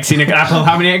many eggs in an apple?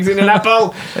 How many eggs in an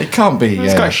apple? It can't be.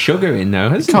 It's got sugar in though,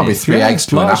 hasn't It can't be it? 3 Yeah, eggs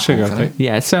to an lot of apple. sugar, I can think. it?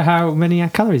 Yeah, so how many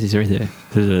calories is there? I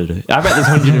bet there's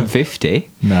 150.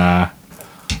 Nah.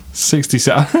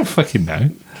 67. I don't fucking know.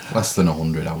 Less than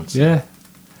 100, I would say. Yeah.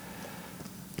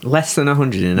 Less than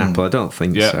 100 in an apple? I don't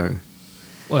think Yeah. so.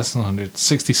 Less than 100.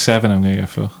 67 I'm going to go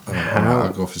for.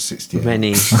 I'll go for 68.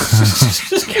 Many calories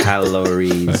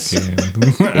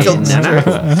Fucking- in an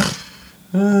apple?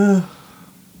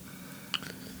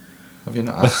 Have you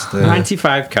not asked?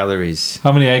 95 calories.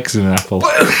 How many eggs in an apple?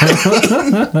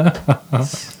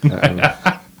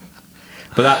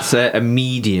 But that's a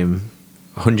medium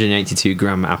 182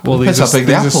 gram apple. Well, these Depends how big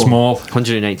the are apple. small.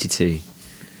 182.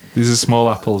 These are small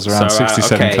apples, around So,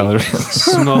 67 okay, calories.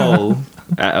 Small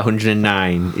at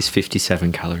 109 is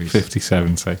 57 calories.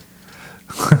 57, say.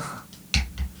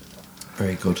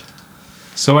 Very good.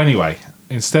 So anyway,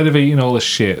 instead of eating all the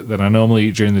shit that I normally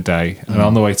eat during the day, and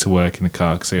on the way to work in the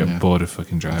car because I get Yeah. bored of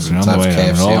fucking driving, and on the Sometimes way home,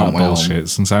 and KFC all on that the way home. bullshit,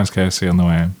 sometimes KFC on the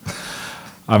way home,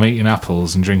 I'm eating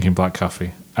apples and drinking black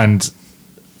coffee. And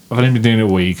I've only been doing it a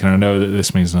week, and I know that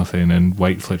this means nothing, and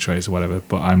weight fluctuates or whatever,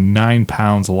 but I'm 9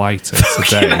 pounds lighter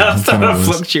today That's than not I a was,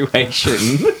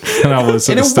 fluctuation. than I was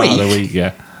at In the a start of the week? week,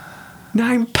 yeah.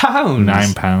 £9?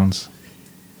 9 pounds.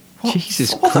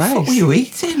 Jesus What the fuck Christ. were you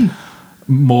eating?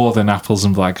 More than apples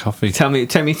and black coffee. Tell me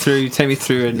through a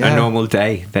Yeah. normal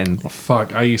day then.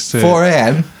 Fuck, I used to... 4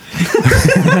 a.m.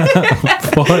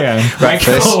 4 a.m.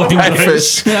 Breakfast. Oh,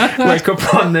 Breakfast. Wake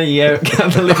up on the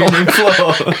living room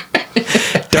floor.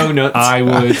 Donuts. I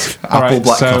would... Apple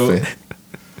black coffee.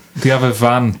 They have a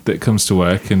van that comes to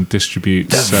work and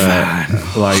distributes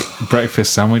like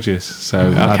breakfast sandwiches.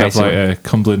 So I'd have so- like a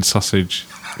Cumberland sausage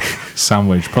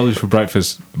sandwich, probably for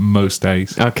breakfast most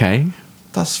days. Okay.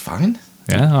 That's fine.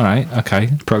 Yeah, all right, okay.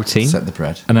 Protein. Set the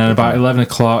bread. And then about 11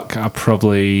 o'clock, I'd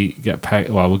probably get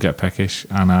we'll get peckish.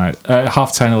 And at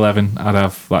 10:30, 11, I'd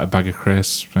have like a bag of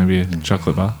crisps, maybe a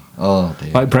chocolate bar. Oh,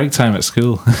 dear. Like break time at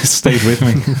school, stayed with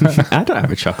me. I don't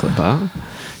have a chocolate bar.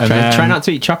 And Try then not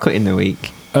to eat chocolate in the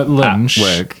week. at lunch, At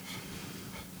work.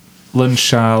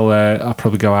 I'll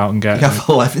probably go out and get... You have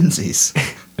 11sies.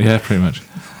 Yeah, pretty much.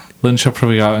 Lunch, I'll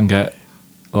probably go out and get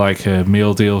like a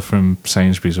meal deal from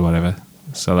Sainsbury's or whatever.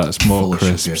 So that's more Full of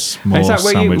crisps, sugar. more Is that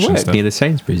where you sandwich and work? stuff. Near the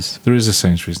Sainsbury's? There is a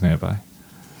Sainsbury's nearby.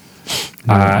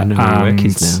 I know where work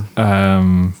is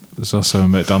now. There's also a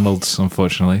McDonald's,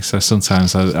 unfortunately. So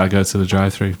sometimes I go to the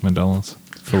drive-through McDonald's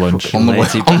for lunch. on the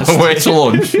way to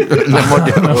lunch. And then what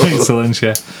do you I do? think to lunch,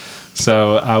 yeah.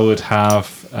 So I would have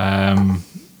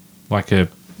like a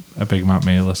Big Mac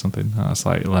meal or something. That's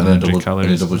like And 1,100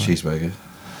 calories. a double cheeseburger.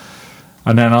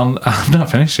 And then I'm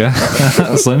not finished yet.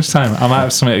 That's lunchtime. I might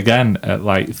have something again at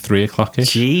like 3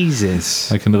 o'clock-ish. Jesus.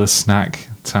 Like another snack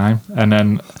time. And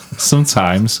then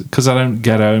sometimes, because I don't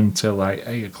get home till like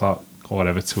 8 o'clock or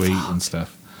whatever to eat and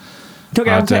stuff. Don't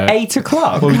get I'd, up to 8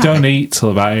 o'clock. Well, we don't eat till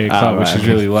about 8 o'clock, right, which is okay.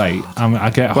 really late. I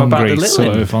get What about hungry the little sort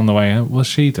one? of on the way out. Well,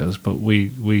 she does, but we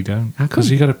don't. How come? Because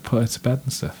you got to put her to bed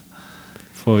and stuff.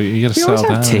 Before you got to We settle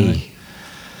always down. have tea.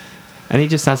 And he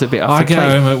just has a bit off I the get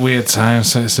plate. home at weird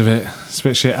times, so it's a bit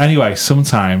shit. Anyway,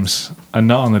 sometimes, and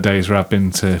not on the days where I've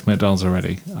been to McDonald's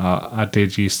already, I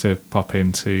did used to pop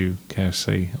into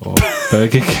KFC or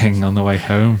Burger King on the way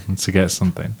home to get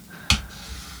something,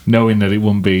 knowing that it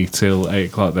wouldn't be till 8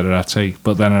 o'clock that I'd have tea.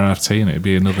 But then I'd have tea and it'd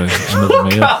be another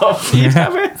meal. Oh, you'd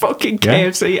have a fucking Yeah.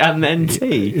 KFC and then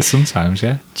tea. Sometimes,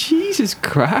 yeah. Jesus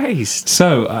Christ.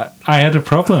 So I had a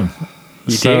problem.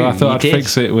 You so do, I thought you I'd did.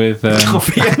 fix it with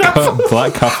Coffee and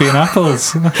black coffee and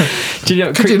apples. Do you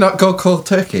know, Could you not go cold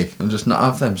turkey and just not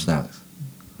have them snacks?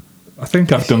 I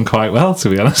think I've done quite well, to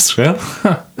be honest, Phil.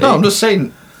 No, I'm just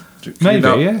saying. Maybe,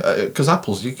 yeah. Because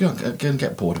apples, you can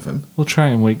get bored of them. We'll try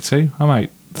it in week 2. I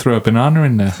might throw a banana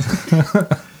in there.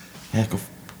 Yeah, go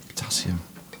potassium.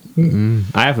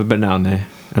 I have a banana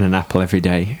and an apple every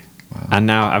day. Wow. And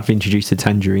now I've introduced a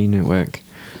tangerine at work.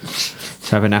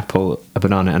 So I have an apple, a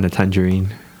banana and a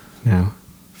tangerine now.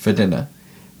 For dinner?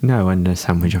 No, and a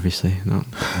sandwich, obviously. Not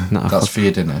a That's for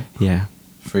your dinner. Yeah.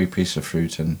 3 pieces of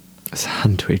fruit and A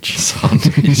sandwich.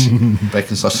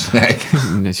 bacon, sausage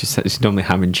and egg. It's normally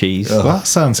ham and chease. Oh. That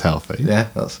sounds healthy. Yeah,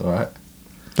 that's all right.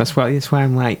 That's why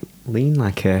I'm like lean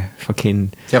like a fucking.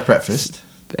 Do you have breakfast?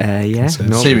 Yeah.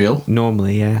 Cereal?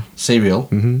 Normally, yeah. Cereal?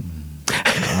 Mm-hmm.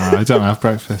 I don't have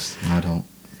breakfast. I don't.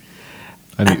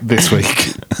 This week.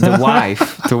 The wife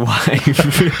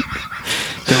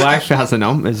has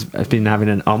been having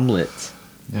an omelette.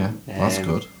 Yeah, that's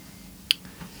good.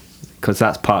 Because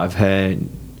that's part of her.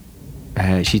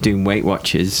 She's doing Weight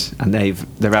Watchers, and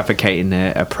they're advocating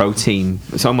a protein.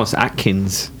 It's almost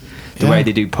Atkins, the way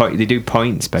they do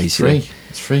points basically.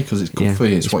 It's free because it's good for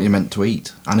you. It's what you're meant to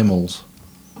eat. Animals.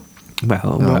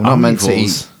 Well, No, we're not meant to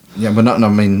eat. Yeah, we're not. I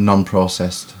mean,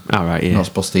 non-processed. All right, yeah. You're not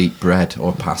supposed to eat bread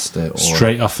or pasta or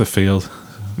Straight off the field,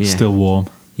 Yeah. still warm.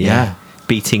 Yeah.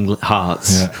 Beating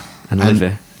hearts and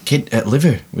liver.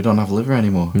 Liver. We don't have liver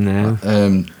anymore. No.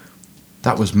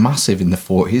 That was massive in the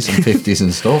 40s and 50s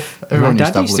and stuff. My Everyone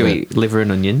dad used to liver. eat liver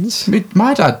and onions.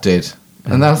 My dad did.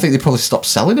 And then I think they probably stopped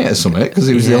selling it or something because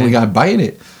he was the only guy buying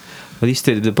it. Well, used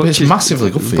to the But it's butchers.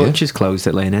 massively good for you. Butchers closed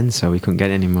at Lane End, so we couldn't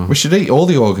get it anymore. We should eat all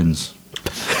the organs.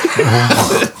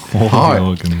 All Alright. the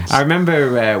organs. I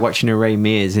remember watching a Ray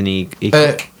Mears, and he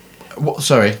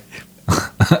Sorry.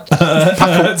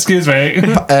 Excuse me.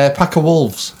 Pack of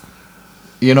wolves.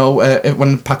 You know,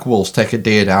 when a pack of wolves take a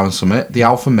deer down and something, the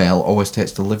alpha male always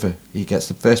takes the liver. He gets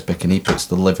the first pick and he picks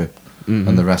the liver.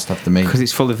 And the rest have the meat. because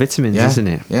it's full of vitamins, isn't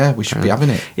it? Yeah, we should be having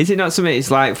it. Is it not something? It's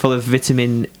like full of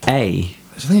vitamin A.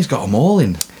 I think he's got them all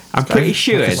in. I'm pretty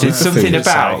sure there's something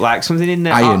about like something in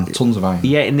the Iron, tons of iron.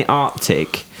 Yeah, in the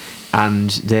Arctic, and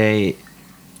the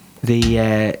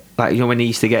like when they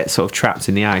used to get sort of trapped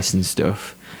in the ice and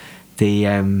stuff.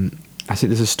 I think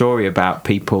there's a story about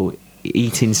people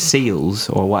eating seals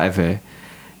or whatever,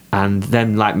 and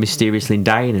then like mysteriously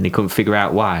dying, and they couldn't figure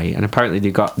out why. And apparently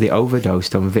they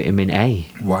overdosed on vitamin A,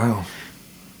 Wow.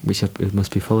 which it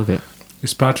must be full of it.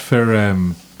 It's bad for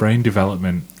brain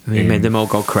development. It made them all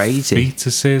go crazy.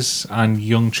 Fetuses and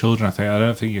young children. I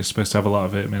don't think you're supposed to have a lot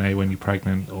of vitamin A when you're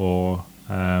pregnant or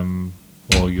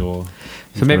you're.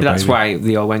 So maybe that's why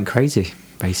they all went crazy,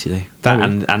 basically. That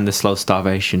and the slow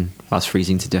starvation whilst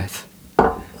freezing to death.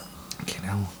 Fucking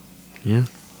hell. Yeah.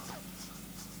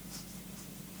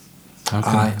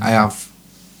 I have,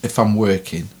 if I'm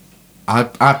working, I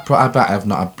bet I've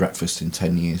not had breakfast in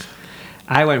 10 years.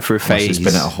 I went through a Unless phase. it's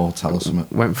been at a hotel or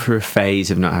something. Went through a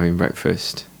phase of not having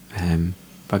breakfast.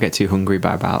 I get too hungry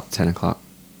by about 10 o'clock.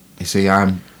 You see,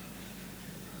 I'm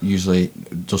usually,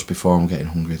 just before I'm getting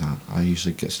hungry, I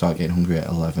usually start getting hungry at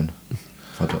 11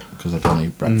 because I don't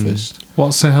eat breakfast.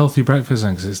 What's a healthy breakfast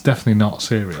then? Because it's definitely not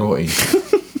cereal. Protein.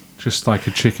 Just like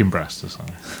a chicken breast or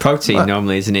something. Protein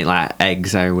normally, isn't it? Like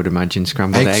eggs, I would imagine.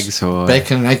 Scrambled eggs or...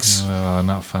 Bacon and eggs. I'm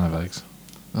not a fan of eggs.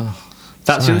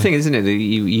 That's the other thing, isn't it? That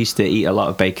you used to eat a lot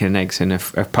of bacon and eggs and a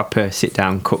proper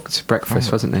sit-down cooked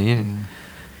breakfast, wasn't there? Yeah.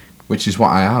 Which is what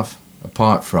I have,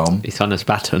 apart from... It's on a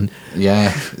baton.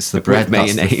 Yeah, it's the bread With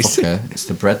that's the mayonnaise. fucker. It's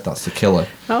the bread that's the killer.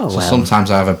 Oh, so well. sometimes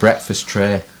I have a breakfast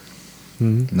tray.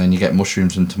 And then you get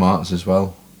mushrooms and tomatoes as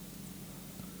well.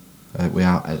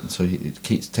 So it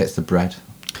takes the bread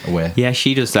away. Yeah,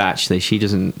 she does that actually. She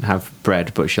doesn't have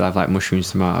bread, but she'll have like mushrooms,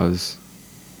 tomatoes,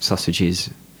 sausages,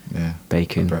 Yeah.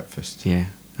 bacon. For breakfast. Yeah.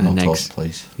 No And eggs. toast,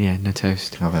 please. Yeah, no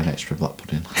toast. Can I have an extra black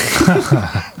pudding?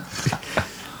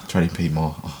 20p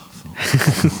more. Oh,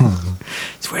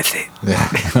 It's worth it.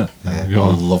 yeah. I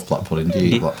love black pudding. Do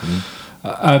you eat black pudding?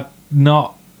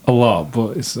 Not a lot,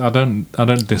 but I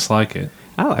don't dislike it.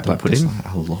 I like black pudding.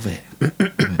 I love it.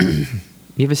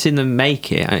 You ever seen them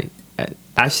make it?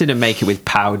 I've seen them make it with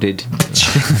powdered...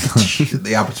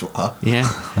 The abattoir. Yeah.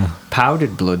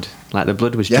 Powdered blood. Like the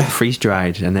blood was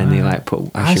freeze-dried and then they like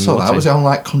put I ash saw and that. water. I was on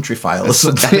like Country File or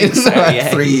something. So, like yeah.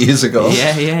 3 years ago.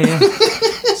 Yeah.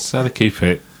 So to keep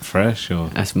it fresh or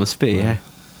That must be, yeah.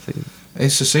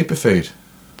 It's a superfood,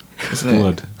 isn't it?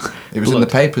 blood. It was in the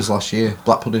papers last year.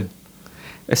 Black pudding.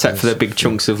 Except for the big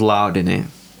chunks of lard in it.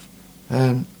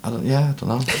 I don't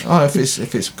know. Oh, if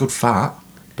it's good fat,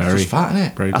 Berry. it's just fat,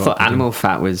 innit? Berry I black thought pudding. animal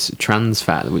fat was trans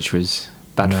fat, which was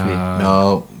bad for you.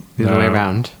 No. The other way no.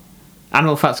 around.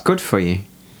 Animal fat's good for you.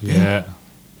 Yeah.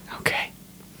 Okay.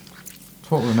 That's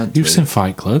what we're meant to You've do. seen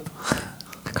Fight Club.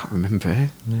 I can't remember.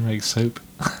 They make soap.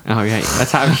 Oh, yeah.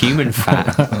 That's out of human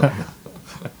fat.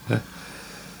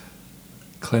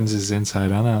 Cleanses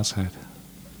inside and outside.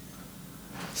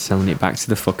 Selling it back to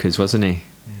the fuckers, wasn't he?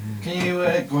 Can you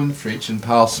go in the fridge and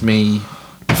pass me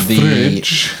the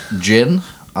Fridge. gin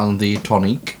and the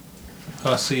tonic?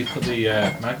 Oh, so you put the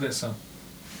magnets on.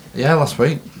 Yeah, last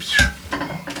week.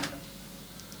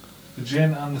 The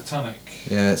gin and the tonic.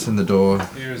 Yeah, it's in the door.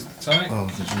 Here is the tonic. Oh,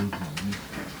 the gin.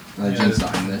 Yeah, The gin's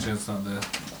not in there. Gin's not there.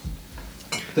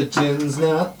 The gin's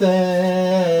not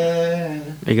there.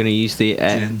 Are you going to use the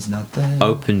Gin's not there.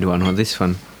 opened one or this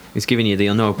one? It's giving you the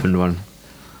unopened one.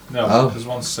 No, because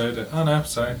one's soda. Oh no,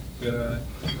 sorry.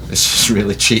 It's just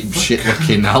really cheap shit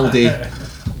looking Aldi.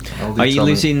 Are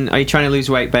you trying to lose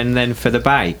weight, Ben, then for the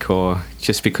bike, or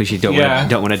just because you don't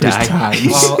want to die?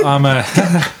 Well, I'm a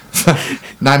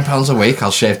 £9 a week.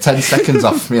 I'll shave 10 seconds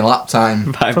off my lap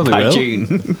time. by will.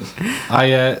 June.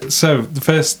 So the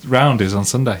first round is on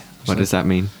Sunday. What does that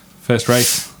mean? First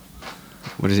race.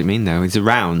 What does it mean though? Is it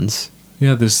rounds?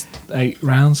 Yeah, there's 6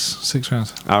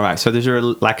 rounds. All right, so there's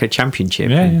like a championship.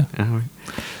 Yeah. All right.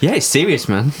 Yeah, it's serious,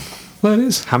 man. Well, it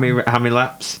is. How many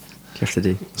laps do you have to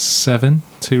do? 7,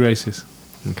 2 races.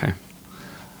 Okay.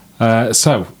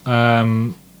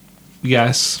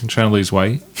 Yes, I'm trying to lose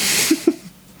weight.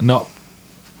 Not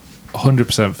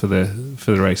 100% for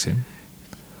the racing,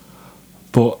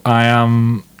 but I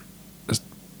am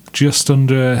just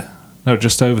over,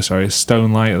 a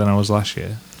stone lighter than I was last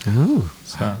year. Oh,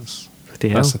 So that's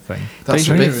hell. the thing. That's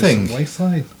a big thing.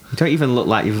 You don't even look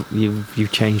like you've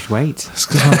changed weight. It's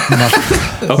 'cause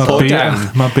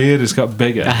my beard has got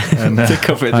bigger and To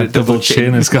cover my the double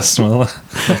chin. has got smaller.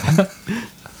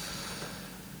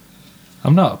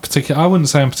 I'm not particular. I wouldn't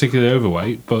say I'm particularly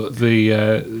overweight, but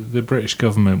the British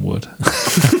government would.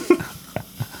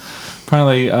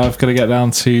 Apparently, I've got to get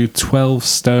down to 12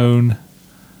 stone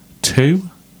 2,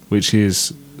 which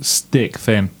is stick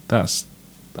thin. I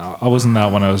wasn't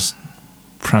that when I was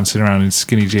prancing around in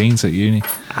skinny jeans at uni.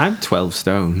 I'm 12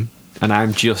 stone, and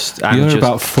I'm You're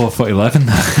about 4'11"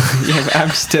 now. Yeah, but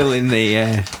I'm still in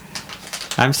the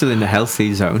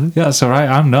healthy zone. Yeah, that's all right.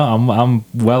 I'm not. I'm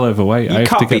well overweight. I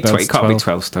have to get down to 12. Can't be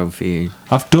 12 stone for you.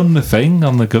 I've done the thing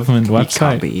on the government You website.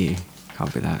 can't be you.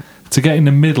 Can't be that. To get in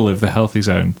the middle of the healthy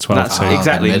zone, 12 That's two.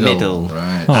 exactly middle.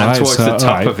 Right. And Alright, towards so- the top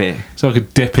alright. of it. So I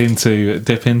could dip into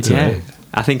Yeah. it.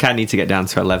 I think I need to get down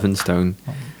to 11 stone.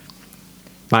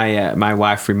 My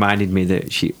wife reminded me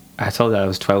that I told her I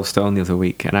was 12 stone the other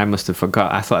week, and I must have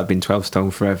forgot. I thought I'd been 12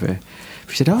 stone forever.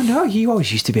 She said, "Oh no, you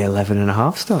always used to be 11 and a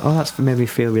half stone. Oh, that's made me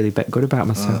feel really good about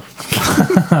myself."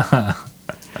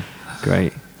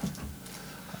 Great.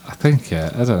 I think, I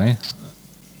don't know.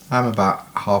 I'm about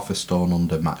half a stone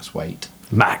under max weight.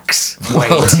 Max weight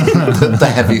The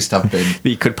heaviest I've been. that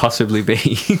you could possibly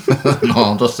be.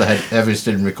 No, just the heaviest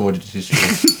in recorded history.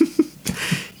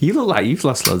 You look like you've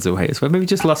lost loads of weight as well. Maybe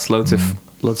just lost loads of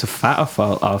fat off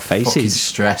our Fucking faces.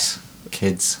 stress,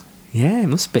 kids. Yeah, it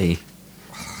must be.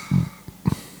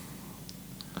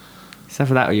 Except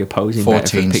for that, or you're posing better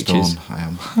for 14 pictures. stone I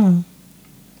am.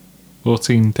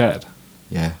 14 dead.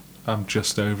 Yeah. I'm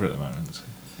just over at the moment.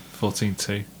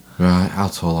 14.2. Right, how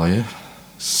tall are you?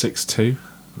 6'2".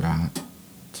 Right.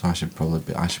 So I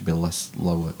should be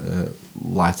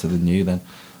lighter than you then.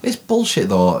 It's bullshit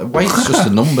though. Weight's just a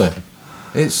number.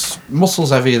 It's muscles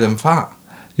heavier than fat.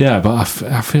 Yeah, but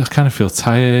I kind of feel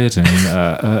tired and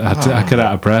I get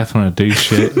out of breath when I do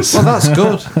shit. Well, that's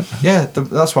good. Yeah,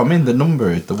 that's what I mean.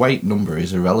 The weight number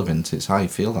is irrelevant. It's how you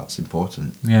feel that's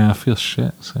important. Yeah, I feel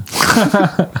shit. So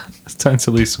it's time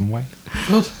to lose some weight.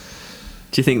 Good.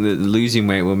 Do you think that losing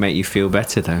weight will make you feel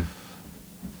better though?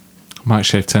 I might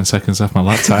shave 10 seconds off my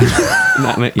lap time.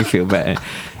 That make you feel better.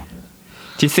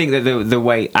 Do you think that the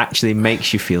weight actually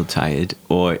makes you feel tired,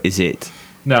 or is it?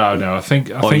 No, I think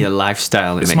Your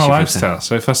lifestyle. it's makes my you feel lifestyle. tired?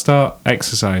 So if I start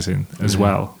exercising as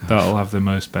well, that'll have the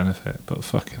most benefit. But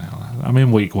fucking hell, I'm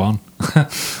in week 1.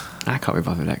 I can't be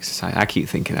bothered with exercise. I keep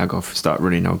thinking I'll start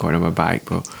running or going on my bike,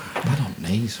 but I don't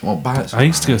need. What bikes? I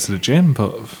used to go to the gym,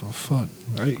 but fuck,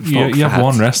 you have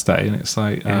one rest day, and it's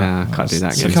like Yeah, I can't do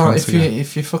that You again. can't,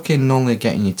 if you're fucking only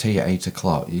getting your tea at 8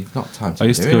 o'clock, you've got time to I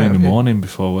used do to go it, in the have you? morning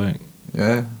before work.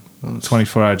 Yeah.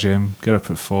 24-hour gym, get up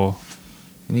at 4.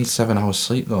 You need 7 hours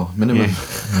sleep though, minimum.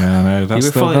 Yeah, I know.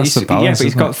 That's the balance. Yeah, but he's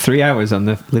isn't got it? 3 hours on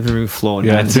the living room floor.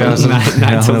 Yeah, 9 2 till hours on 9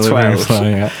 the till living room 12. floor,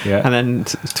 yeah. And then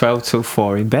 12 till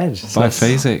 4 in bed. So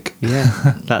Biphasic.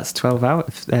 yeah, that's 12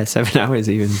 hours, 7 hours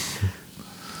even.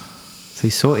 So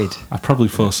he's sorted. I probably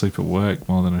fall asleep at work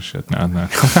more than I should. No.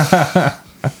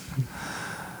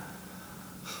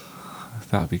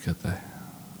 That'd be good though.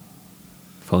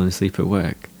 Falling asleep at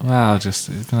work. Well, just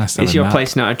it'd be nice to have Is a your nap.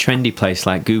 place not a trendy place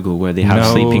like Google where they have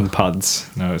No. sleeping pods?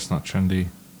 No, it's not trendy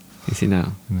Is it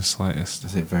now? in the slightest.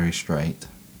 Is it very straight?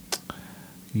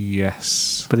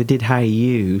 Yes. But they did hire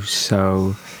you,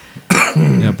 so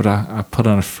Yeah, but I put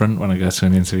on a front when I go to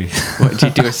an interview. what did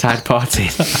you do a side party?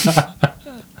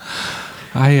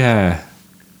 No,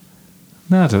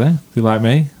 I don't know. They like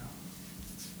me.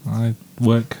 I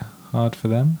work hard for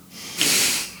them.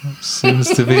 That seems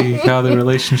to be how the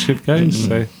relationship goes.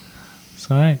 So it's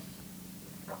all right.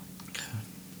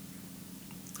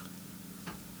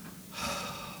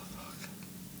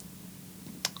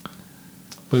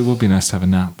 But it would be nice to have a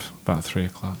nap about 3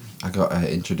 o'clock. I got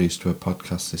introduced to a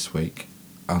podcast this week,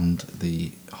 and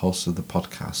the hosts of the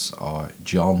podcast are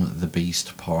John the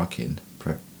Beast Parkin,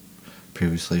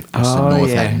 previously Preston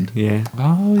North End. Yeah.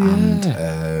 Oh,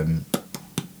 yeah. And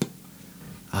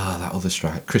that other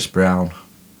striker, Chris Brown,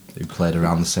 who played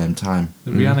around the same time.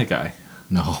 The Rihanna guy.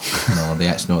 No, the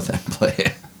ex-North End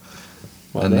player.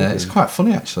 What And are they it's doing? quite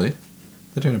funny, actually.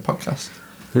 They're doing a podcast.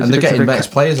 Who's and they're a bit of getting a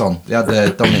ex-players on. They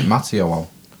had Dominic Matteo on.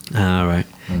 Ah, right.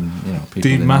 And, people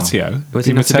Dean they know. Matteo. Was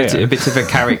Di he not Matteo? a bit of a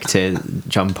character,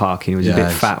 John Parkin? He was a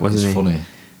bit fat, wasn't he? He's funny.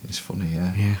 He's funny,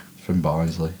 yeah. Yeah. He's from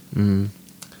Barnsley. Mm.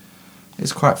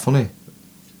 It's quite funny.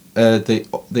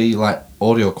 The like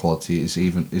audio quality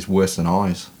is worse than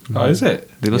ours. Oh, is it?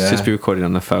 They must Yeah. just be recording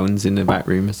on the phones in the back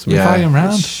room or something. Fly 'em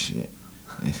round. Shit.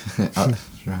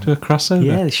 Right. Do a crossover.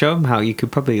 Yeah, they show them how you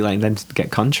could probably like then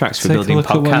get contracts for Take a building look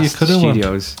at what you podcast coulda won.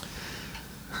 studios.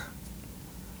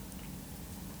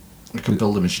 We can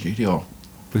build them a studio.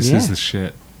 This Yeah. is the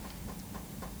shit.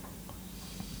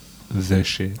 The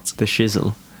shit. The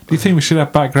shizzle. Do you think we should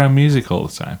have background music all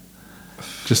the time?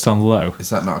 Just on low? Is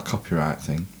that not a copyright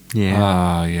thing? Yeah.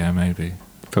 Ah, yeah, maybe.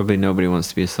 Probably nobody wants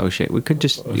to be associated. We could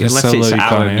just, Just unless solo it's you our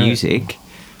can't hear it. music.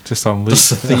 Just on loop. That's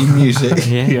the theme music.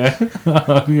 Yeah. Yeah.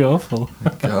 That'd be awful.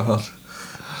 God.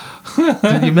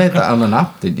 You made that on an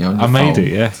app, didn't you? On your I made phone?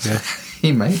 it, yeah. Yeah.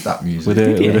 He made that music. With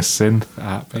a Yeah. synth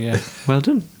app, yeah. Well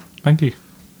done. Thank you.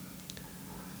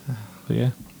 But yeah.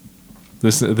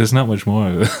 There's not much more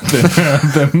of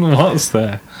it than what's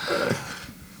there.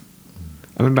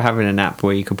 I remember having an app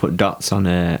where you could put dots on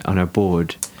a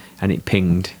board, and it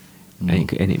pinged, and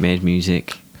it made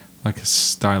music. Like a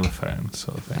stylophone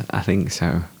sort of thing. I think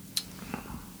so.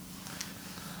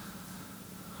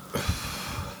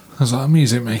 There's a lot of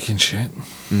music making shit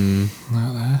Mm.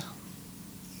 out there.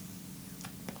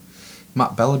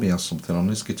 Matt Bellamy has something on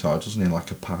his guitar, doesn't he?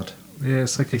 Like a pad. Yeah,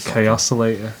 it's like a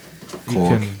K-oscillator.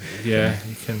 Korg.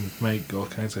 You can make all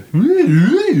kinds of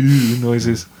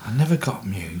noises. I never got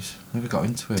Muse. Never got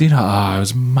into it. Do you know? I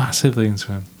was massively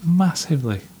into him.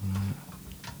 Massively.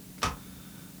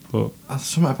 But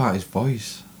Something about his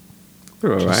voice.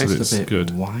 We're all Just right. that It's it's a bit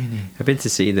good. whiny. I've been to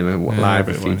see them Yeah, live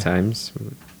a a bit few whiny. times.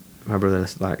 My brother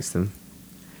likes them.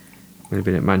 We've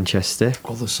been at Manchester.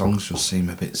 All the songs just seem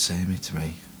a bit samey to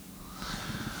me.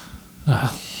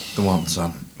 Ah, The ones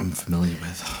I'm familiar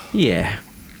with. Yeah,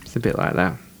 it's a bit like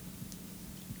that.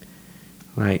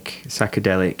 Like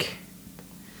psychedelic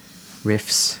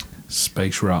riffs.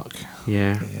 space rock.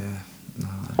 Yeah. Yeah. No,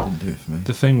 that didn't do it for me.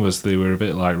 The thing was, they were a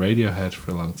bit like Radiohead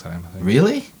for a long time. I think.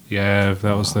 Really? Yeah,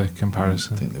 that was the I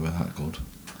comparison. didn't think they were that good.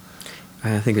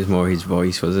 I think it was more his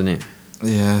voice, wasn't it?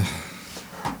 Yeah.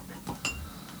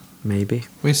 Maybe.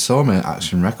 We saw him at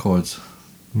Action Records.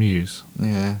 Muse.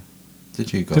 Yeah.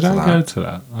 Did you go Did to I that? go to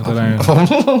that? I don't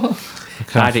know.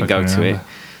 can't I didn't go fucking to it. remember.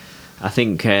 I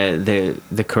think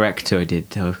the corrector did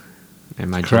though. I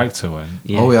imagine. Corrector went.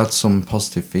 Yeah. Oh, we had some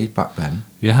positive feedback then.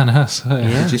 Yeah, no, so,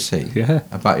 Yeah. Did you see? Yeah.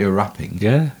 About your rapping.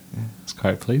 Yeah. It's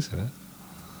quite pleased with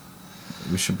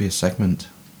it. We should be a segment.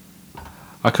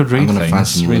 I could read I'm going to things. find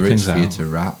some read lyrics things for you out. to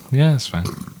rap. Yeah, it's fine.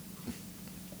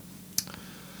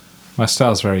 My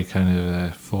style's very kind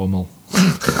of formal.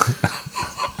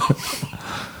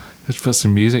 Just put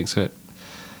some music to it.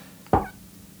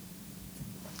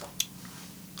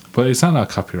 But is that not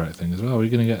a copyright thing as well? Are we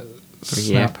going to get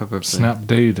Yeah, probably. Snap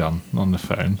Dude on the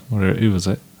phone? Or who was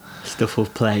it? Stuff will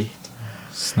play.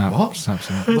 Snap. What? Snap.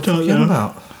 What the fuck are you on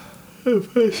about?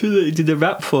 He did the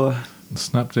rap for.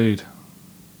 Snap Dude.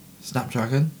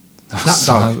 Snapdragon?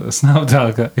 Snapdog?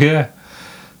 Snapdog. Yeah.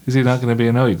 Is he not going to be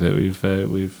annoyed that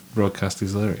we've broadcast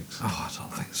his lyrics? Oh, I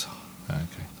don't think so. Okay.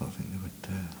 I don't think they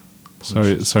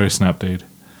would. Sorry, Snap Dude.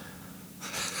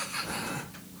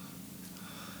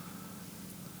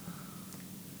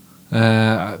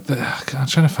 I'm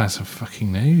trying to find some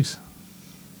fucking news.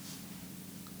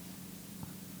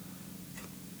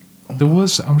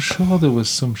 I'm sure there was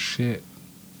some shit.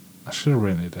 I should have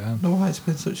written it down. No, why it's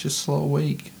been such a slow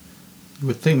week. You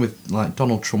would think with like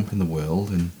Donald Trump in the world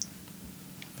and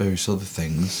various other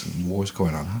things and wars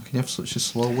going on, how can you have such a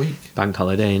slow week? Bank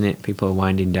holiday, innit? People are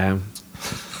winding down.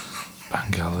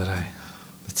 Bank holiday.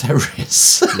 The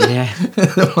terrorists. Yeah.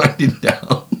 They're winding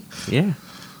down. Yeah.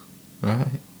 Right.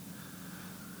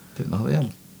 Didn't know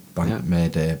they had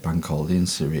made a bank holiday in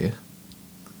Syria.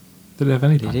 Did they have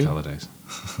any Did bank he? holidays?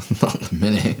 Not at the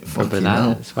minute. Probably Fucking that.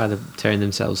 hell. That's why they're tearing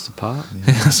themselves apart.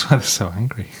 That's why they're so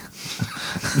angry.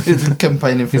 They're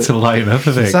campaigning for It's a line up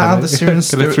of it. Is that how the Syrian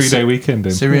Get a 3-day weekend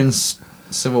in. Syrian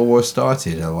civil war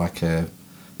started, or like a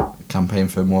campaign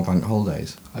for more bank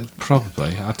holidays?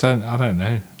 Probably. I don't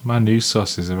know. My news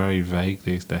sources are very vague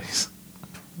these days.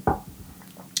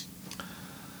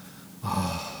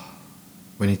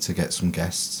 We need to get some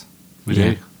guests. We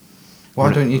Yeah. do.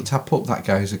 Why don't you tap up that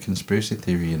guy who's a conspiracy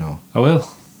theory, you know? I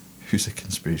will. Who's a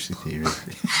conspiracy theory?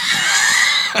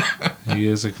 He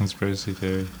is a conspiracy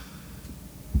theory.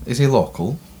 Is he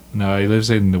local? No, he lives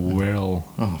in the Wirral.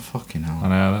 Oh, fucking hell. I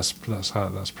know, that's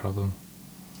a problem.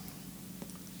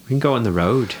 We can go on the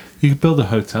road. You could build a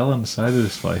hotel on the side of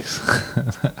this place.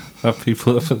 Have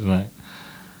people up for the night.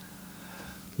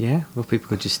 Yeah, well, people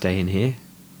could just stay in here.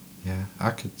 Yeah, I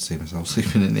could see myself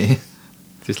sleeping in here.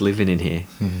 Just living in here.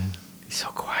 Yeah. It's so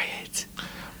quiet.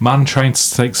 Man trying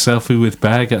to take selfie with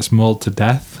bear gets mauled to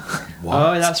death. What?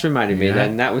 Oh, that's reminded me Yeah.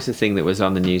 then. That was the thing that was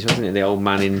on the news, wasn't it? The old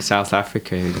man in South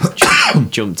Africa who just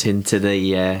jumped into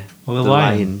the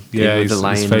lion. Yeah, with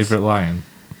his favourite lion.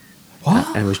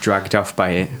 What? and was dragged off by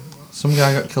it. Some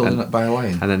guy got killed by a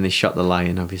lion. And then they shot the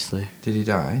lion, obviously. Did he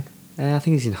die? I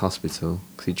think he's in hospital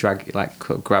because he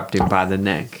grabbed him by the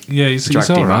neck. Yeah, he's Dragged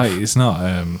him all right. off. He's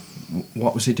not.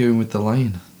 What was he doing with the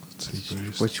lion?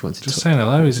 Which one's Just saying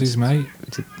hello. He's his mate.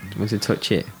 Was it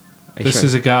touch it? This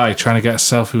is a guy trying to get a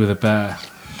selfie with a bear,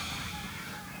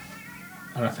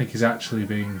 and I think he's actually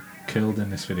being killed in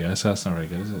this video. So that's not very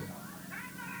good, is it?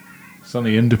 It's on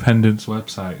the Independence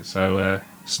website, so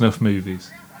snuff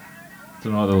movies.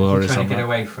 Don't know what the law is on that.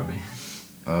 away from it.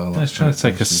 Oh, He's trying to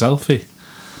take a selfie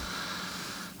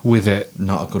with it.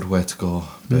 Not a good way to go.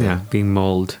 Yeah, being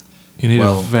mauled. You need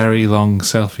Well, a very long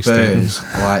selfie Birds,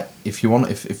 stick. like if you're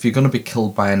going to be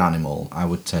killed by an animal, I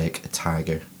would take a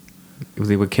tiger,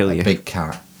 They would kill you. a big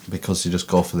cat, because they just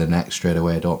go for the neck straight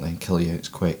away, don't they? And kill you. It's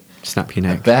quick. Snap your A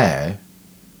neck. bear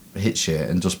hits you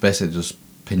and just basically just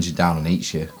pins you down and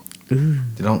eats you.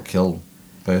 They don't kill.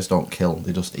 Bears don't kill.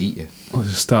 They just eat you. We'll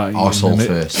just start Arsehole eating it.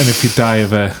 first. And if you die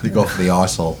of They go for the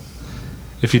arsehole.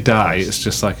 if you die, it's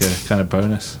just like a kind of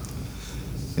bonus.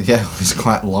 Yeah, it's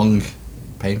quite a long,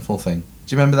 painful thing.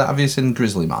 Do you remember that? Have you seen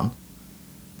Grizzly Man?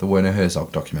 The Werner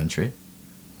Herzog documentary?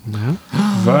 No.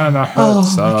 Werner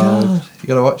Herzog. You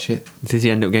gotta watch it. Does he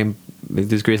end up getting?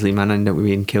 Does Grizzly Man end up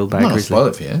being killed by I'm a not gonna grizzly? spoil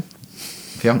it for you.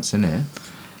 If you haven't seen it,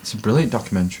 it's a brilliant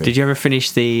documentary. Did you ever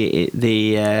finish the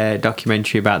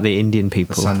documentary about the Indian The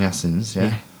people? Sannyasins,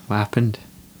 yeah. What happened?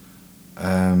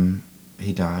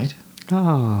 He died.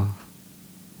 Oh,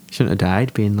 shouldn't have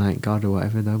died, being like God or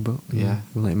whatever, though. But Yeah.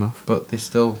 we'll let him off. But it's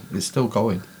still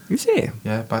going. Is it?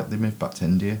 Yeah, they moved back to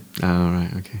India, Oh right,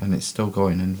 okay. and it's still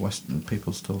going, and Western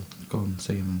people still go and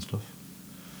see him and stuff.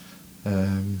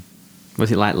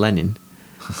 Was it like Lenin?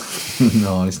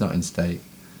 No, he's not in state.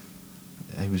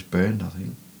 He was burned, I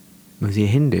think. Was he a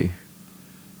Hindu?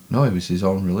 No, it was his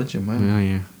own religion, Oh wasn't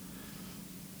yeah.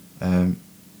 it?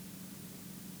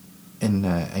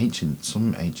 In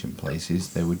some ancient places,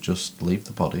 they would just leave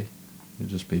the body. It would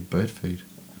just be bird food,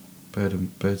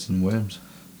 birds and worms.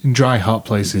 In dry, hot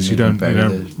places, you didn't don't even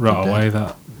bury the rot dead. away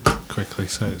that quickly,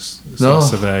 so it's No.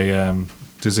 less of a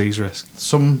disease risk.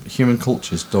 Some human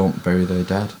cultures don't bury their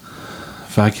dead,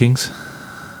 Vikings.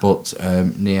 but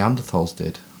Neanderthals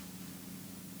did.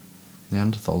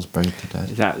 Neanderthals buried the Does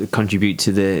dead. that contribute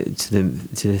to the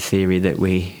theory that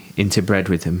we interbred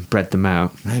with them, bred them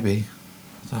out Maybe.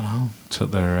 I don't know.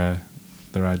 Took their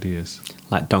ideas.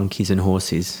 like donkeys and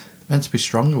horses? Meant to be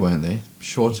stronger, weren't they?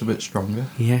 Short, a bit stronger.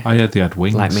 Yeah. I heard they had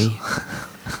wings. Like me.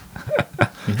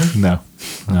 No,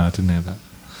 I didn't hear that.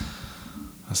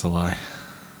 That's a lie.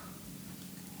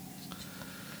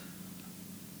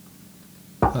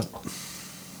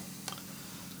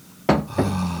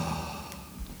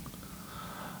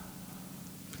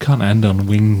 Can't end on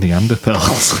winged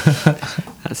Neanderthals.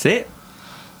 That's it.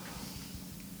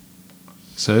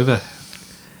 It's over.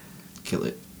 Kill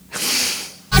it.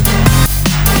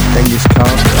 Genghis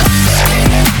Khan.